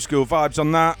meets new school vibes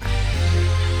on that.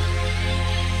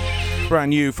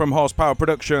 Brand new from Horsepower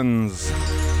Productions.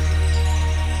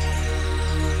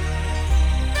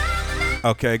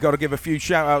 Okay, gotta give a few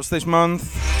shout outs this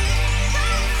month.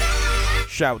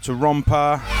 Shout to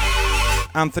Romper,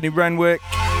 Anthony Renwick.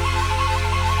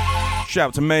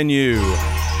 Shout to Menu,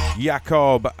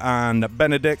 Jakob and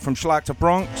Benedict from Schlachter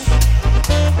Bronx.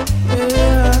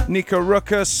 Nico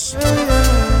Ruckus,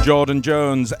 Jordan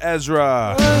Jones,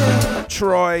 Ezra,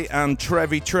 Troy and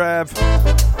Trevi Trev.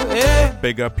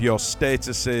 Big up your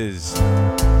statuses.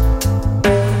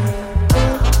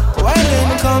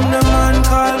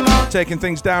 Taking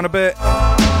things down a bit.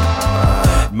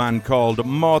 Man called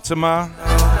Mortimer.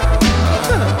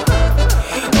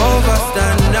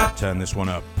 Turn this one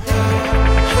up.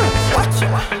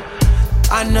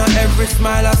 I know every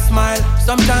smile I smile.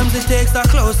 Sometimes it takes a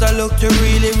closer look to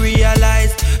really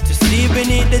realize. To see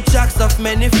beneath the jacks of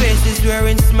many faces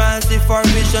wearing smiles. If our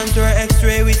visions were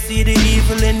x-ray, we see the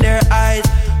evil in their eyes.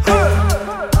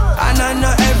 And I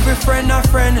know every friend a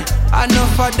friend. I know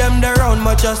for them they're around,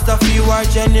 but just a few are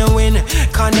genuine.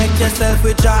 Connect yourself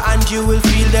with Jah and you will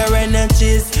feel their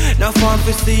energies. No fun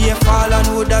to see you fall and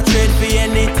would have trade for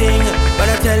anything. But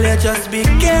I tell you, just be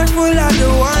careful of the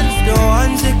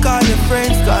ones you call your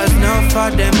friends. Cause now for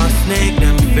them a snake,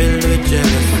 them filled with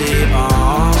jealousy.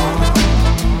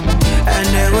 And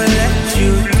they will let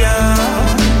you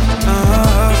down.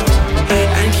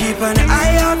 And keep an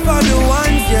eye out for the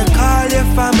ones you call your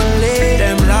family.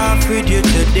 Them laugh with you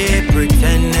today,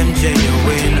 pretend them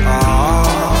genuine.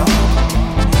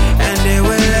 And they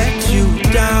will let you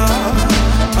down.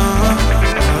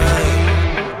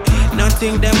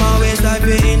 Nothing them always have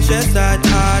your interest at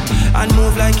heart. And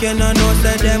move like you know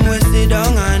that them will sit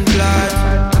down and plot.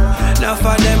 Now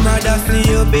for them rather see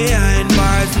you behind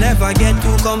bars. Never get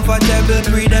too comfortable,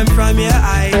 free them from your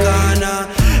icon.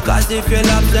 Cause if you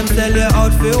love them, sell you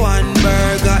out for one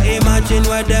burger. Imagine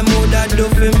what them would have do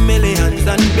for millions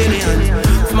and billions.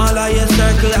 Smaller your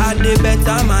circle, at the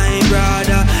better, my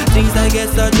brother. Things I get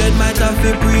so dread might have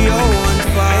to pre your own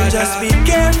father. And just be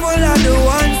careful of the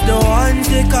ones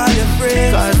they call you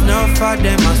free. Cause now for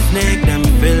them a snake, them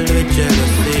filled with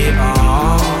jealousy.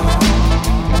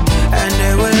 And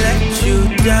they will let you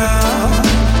down.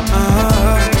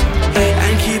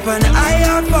 And keep an eye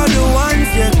out for the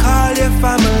ones you call your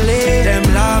family. Them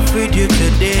laugh with you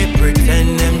today,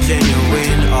 pretend them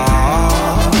genuine.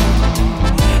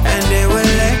 And they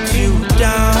will let you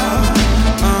down.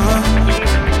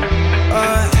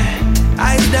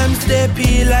 Eyes them stay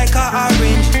peel like a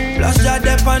orange. Plus you're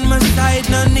deep on my side,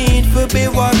 no need for be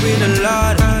worried a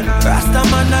lot. Rasta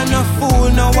man and no fool,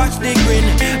 no watch the grin.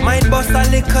 Might bust a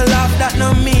little laugh, that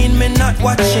no mean me not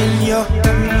watching you.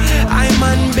 I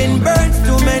man been burnt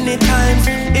too many times.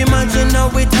 Imagine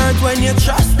how it hurt when you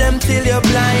trust them till you're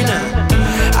blind.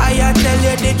 I tell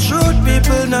you the truth,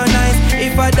 people no nice.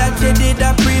 If I that you did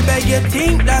a pre-beg, you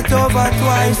think that over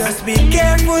twice. Just be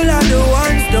careful of the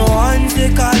ones they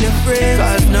call you free.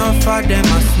 Cause now for them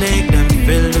a snake, them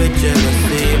filled with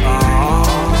jealousy.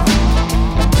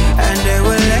 And they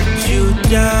will let you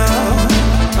down.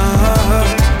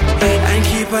 And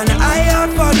keep an eye out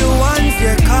for the ones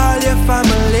you call your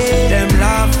family. Them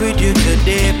laugh with you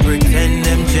today, pretend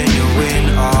them genuine.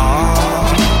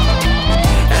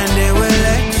 And they will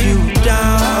let you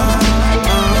down.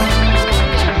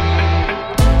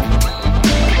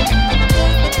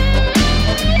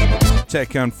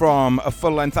 Taken from a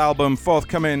full-length album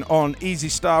forthcoming on Easy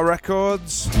Star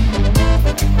Records.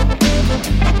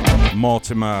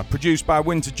 Mortimer, produced by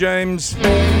Winter James.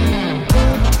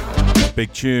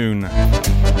 Big tune.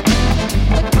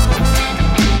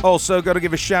 Also got to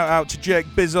give a shout out to Jake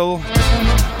Bizzle,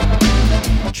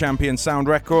 Champion Sound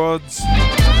Records.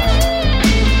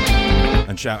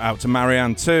 And shout out to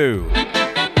Marianne too. State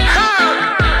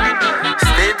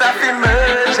of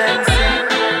emergency.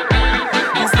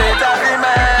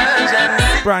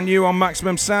 Brand new on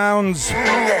Maximum Sounds.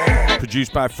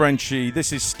 Produced by Frenchie.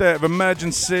 This is State of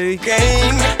Emergency.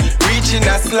 Game, reaching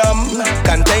a slum.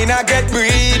 Container get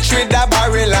breached with a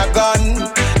barrel of gun.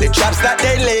 The traps that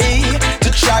they lay to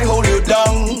try hold you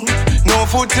down. No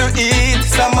food to eat,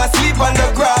 some asleep on the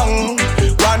ground.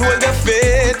 One hold the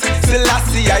faith,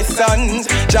 Selassie I sons.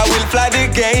 Jah will fly the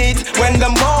gate when the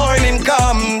morning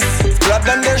comes. Blood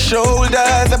on their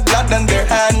shoulders, blood on their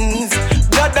hands.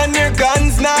 Blood on your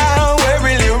guns now, where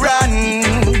will you run?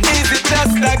 Is it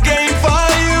just a game for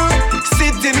you?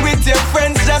 Sitting with your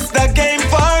friends, just a game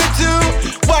for two.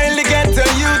 While you get the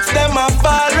youths, them a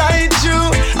fall right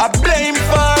through. I blame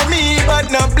for me,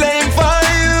 but no blame for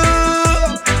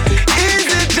you. Is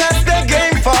it just a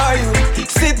game for you?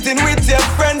 Sitting with your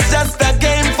friends, just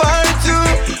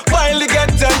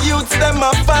youths them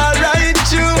a fall right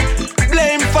through.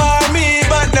 Blame for me,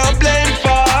 but no blame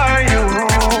for you.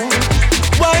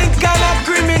 White collar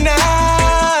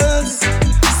criminals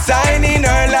signing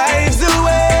our lives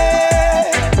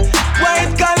away.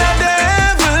 White collar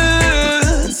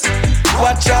devils,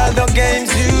 watch all the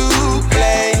games you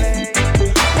play.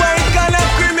 White collar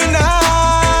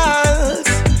criminals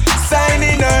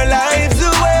signing our lives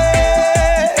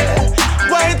away.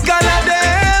 White collar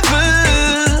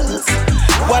devils,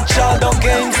 watch all the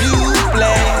games you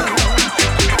play.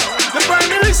 The Prime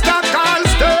Minister calls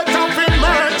state of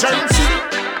emergency.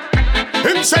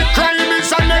 Him say crime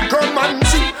is a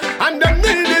necromancy, and they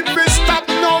need it to stop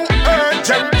now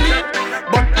urgently.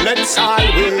 But let's all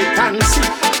wait and see.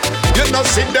 You know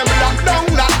see them lock down,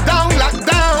 lock down, lock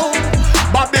down.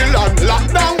 Babylon lock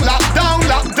down, lock down,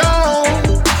 lock down.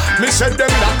 Me say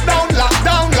them lock down, lock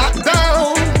down, lock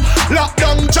down. Lock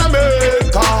down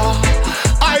Jamaica,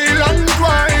 island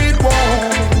wide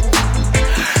war.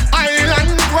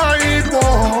 Island wide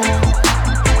war.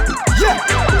 Yeah.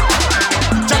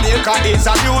 Jamaica is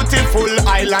a beautiful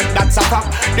island, that's a fact.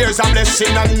 There's a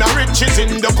blessing and a riches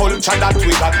in the culture that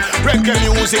we got. Reggae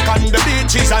music and the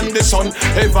beaches and the sun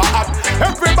ever hot.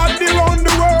 Everybody around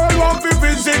the world want to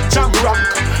visit Jamrock.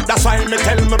 That's why me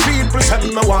tell my people,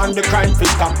 send me want the crime to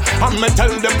stop. And me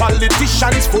tell the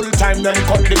politicians full time them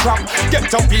cut the crap.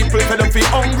 Get up people for them feel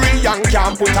hungry and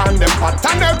can't put on them pot.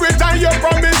 And every time you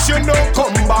promise you no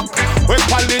come back. When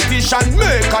politicians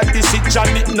make a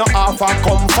decision it no half a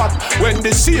comfort. When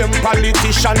the same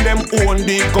politician them own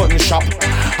the gun shop.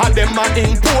 And them a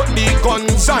import the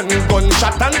guns and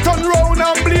gunshot. And turn round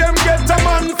and blame get a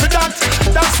man for that.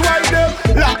 That's why them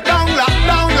lock down, lock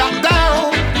down, lock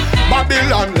down.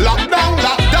 Babylon lock down,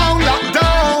 lock down, lock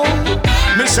down.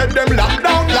 Me said them lock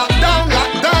down, lock down,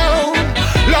 lock down.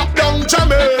 Lock down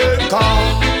Jamaica,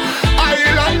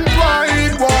 island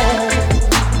wide war.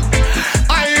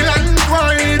 Island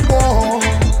wide war.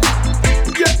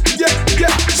 Yeah, yeah,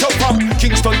 yeah. So from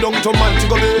Kingston down to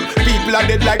Montego Bay, people are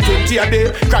dead like 20 a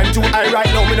day. Crime too high right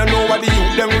now, me don't know what the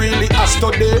youth them really has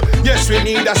today. Yes, we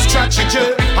need a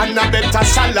strategy and a better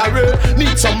salary.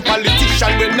 Need some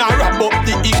politician when I wrap up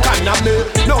the economy.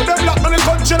 Now them lock on the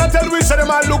country and tell we say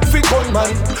them all look for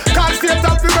gunman. Can't state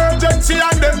of emergency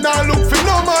and them now look for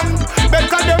no man.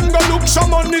 Better them go look some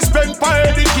money spent for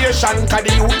education. Cause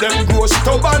the youth them grow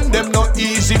stubborn, them not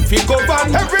easy fi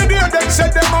govern. Every day them say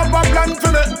them have a plan to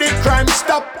make the crime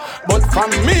stop. But from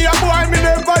me a boy me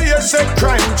never hear say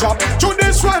crime drop. To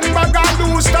this one bag a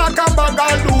loose talk and bag a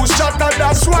loose chatter.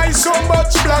 That's why so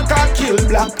much black a kill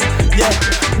black. Yeah,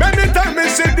 many times me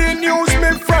see the news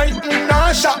me frightened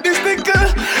and shot this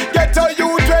nickel. Get a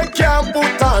youth we can't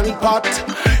put on pot.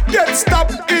 Get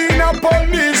stopped in a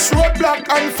police roadblock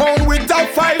and found with a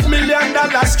 $5 million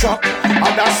strap.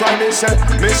 And that's why me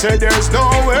say there's no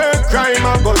way crime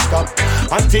a go stop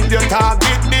until you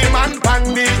target the man pan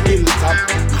the hilltop.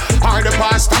 Or the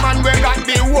pastor man we got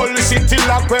the whole city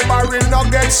lock. Where barrel no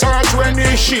get search when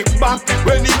he ship back.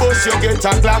 When he bus you get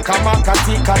a Glock, a Mac, a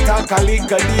tick, a tack, a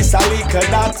lick, a this, a lick, a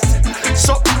that.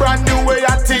 Something brand new way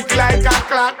a tick like a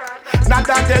clock. Not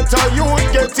that get a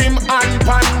youth get him and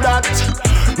pan that.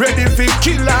 Ready for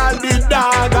kill all the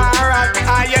dog or rat.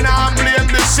 I and I blame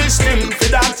the system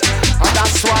for that. And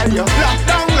that's why you lock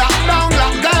down, lock down,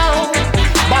 lock down.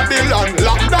 Babylon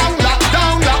lock down, lock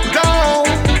down, lock down.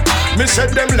 Me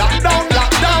said them lock down, lock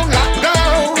down, lock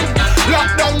down.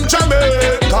 Lock down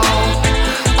Jamaica,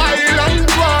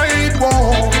 island wide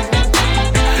war.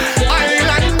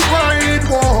 Island wide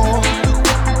war.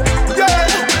 Yeah,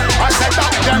 I said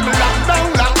that them lock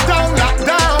down, lock down, lock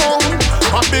down.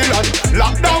 Babylon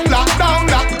lock down, lock down,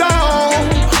 lock down.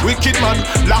 Wicked man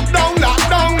lock down, lock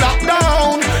down, lock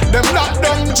down. Them lock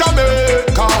down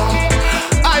Jamaica,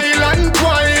 island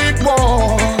wide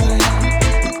war.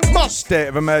 State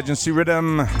of Emergency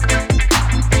Rhythm.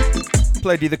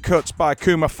 Played you the cuts by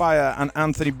Kuma Fire and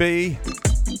Anthony B.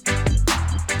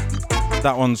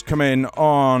 That one's coming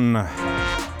on.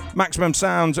 Maximum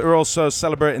Sounds are also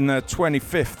celebrating their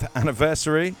 25th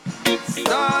anniversary.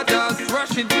 Stardust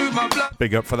rushing through my blood.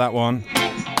 Big up for that one.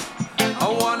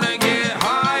 I wanna get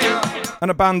higher.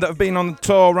 And a band that have been on the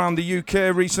tour around the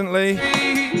UK recently.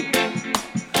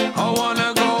 I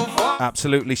wanna go far.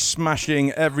 Absolutely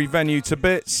smashing every venue to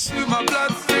bits. Through my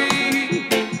bloodstream.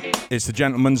 It's the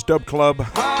Gentleman's Dub Club.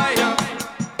 Higher.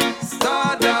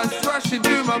 Stardust rushing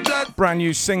through my blood. Brand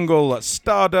new single,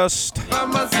 Stardust.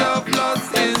 Find myself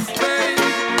lost in space.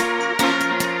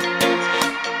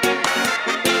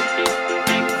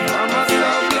 Find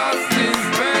myself lost in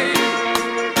space.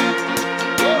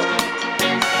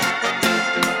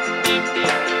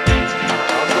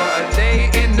 I've got a day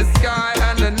in the sky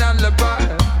and another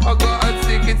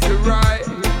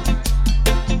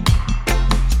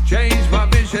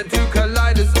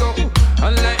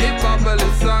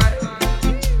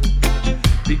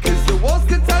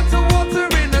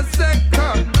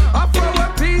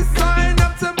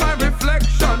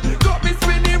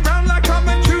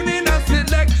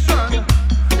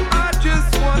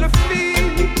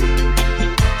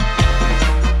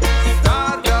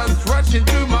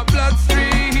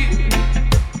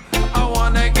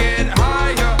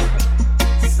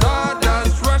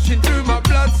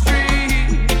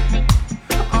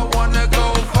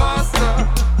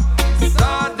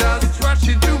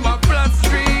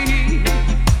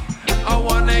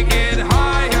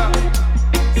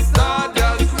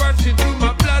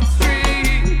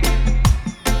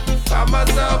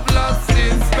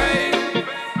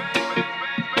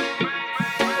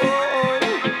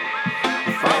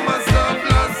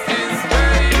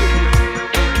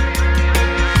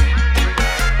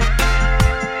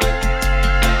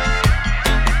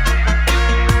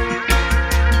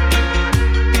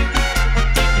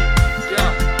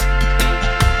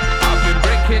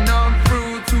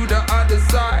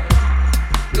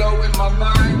my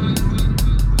mind.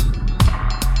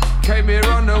 Came here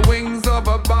on the wings of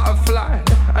a butterfly.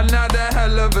 Another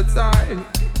hell of a time.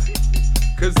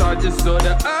 Cause I just saw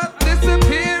the earth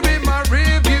disappear in my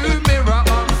rearview mirror.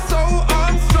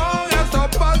 I'm strong as the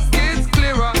bus gets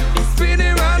clearer.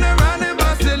 Spinning round and round in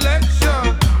my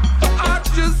selection. I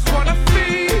just wanna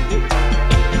feel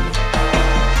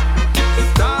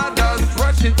stardust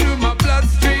rushing through my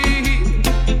bloodstream.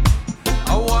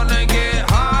 I wanna get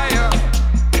higher.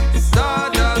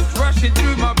 Stardust rushing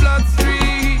through my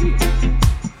bloodstream.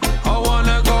 I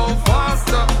wanna go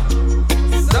faster.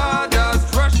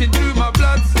 Stardust rushing through my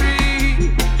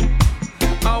bloodstream.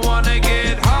 I wanna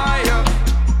get higher.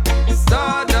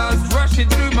 Stardust rushing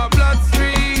through my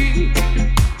bloodstream.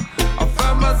 I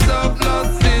found myself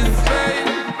lost in space.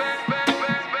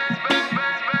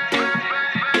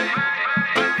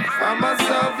 Found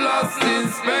myself lost in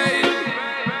space.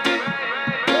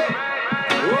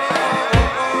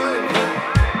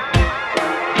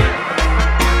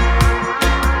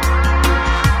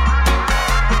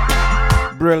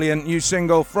 Brilliant new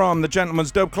single from the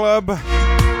Gentleman's Dub Club.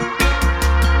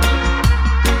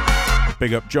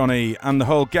 Big up Johnny and the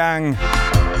whole gang.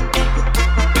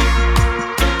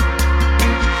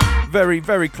 Very,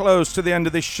 very close to the end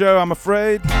of this show, I'm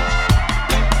afraid.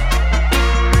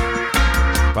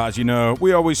 But as you know,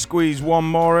 we always squeeze one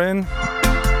more in.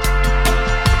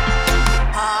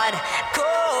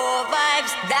 Hardcore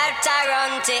vibes that I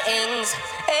run things.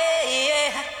 Hey,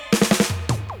 yeah.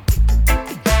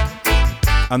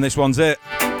 And this one's it.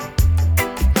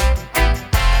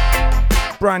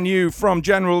 Brand new from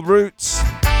General Roots.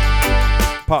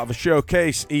 Part of a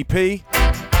Showcase EP.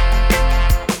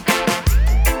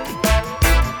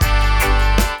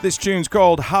 This tune's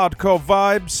called Hardcore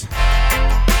Vibes.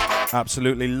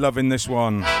 Absolutely loving this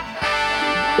one.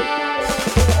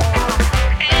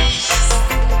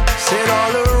 Sit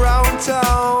all around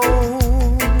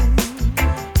town.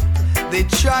 They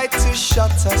tried to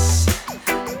shut us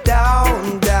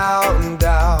down, down,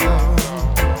 down.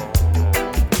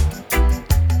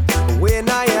 When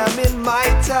I am in my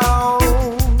town,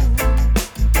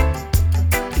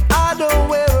 I don't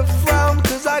wear a frown,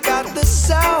 cause I got the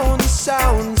sound,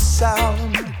 sound,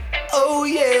 sound. Oh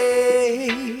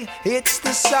yeah, it's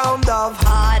the sound of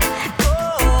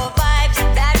hardcore vibes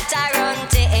that I run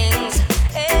things.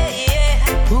 Hey,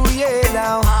 yeah. Oh yeah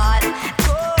now.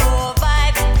 Hardcore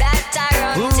vibes that I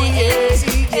run things.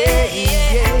 Hey,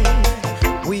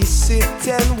 yeah. We sit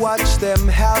and watch them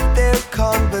have their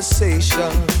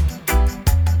conversation,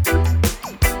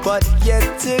 but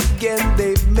yet again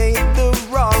they've made the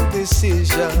wrong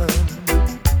decision.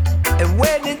 And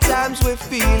when in times we're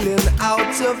feeling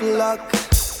out of luck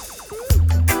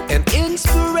and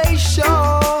inspiration,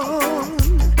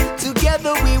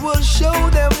 together we will show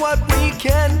them what we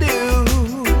can do.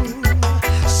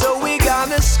 So we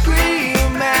gonna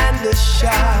scream and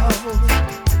shout,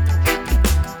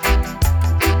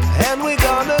 and we're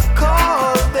gonna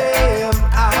call them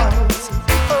out.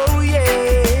 Oh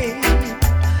yeah,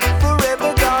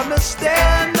 forever gonna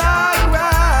stand our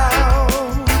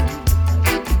ground,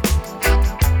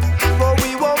 for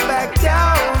we won't back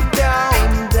down,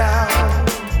 down, down.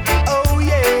 Oh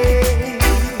yeah,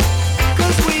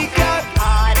 cause we got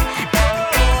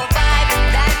hardcore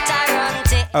vibes that I run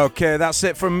things. Okay, that's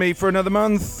it from me for another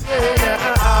month.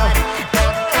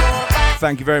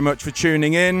 Thank you very much for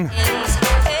tuning in.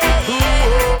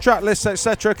 Track lists,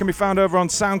 etc. can be found over on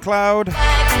SoundCloud.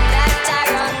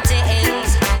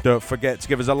 Don't forget to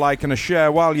give us a like and a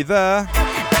share while you're there.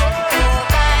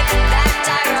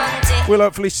 We'll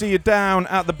hopefully see you down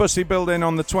at the Bussey Building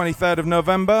on the 23rd of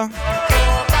November.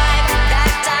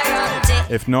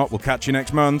 If not, we'll catch you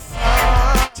next month.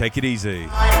 Take it easy.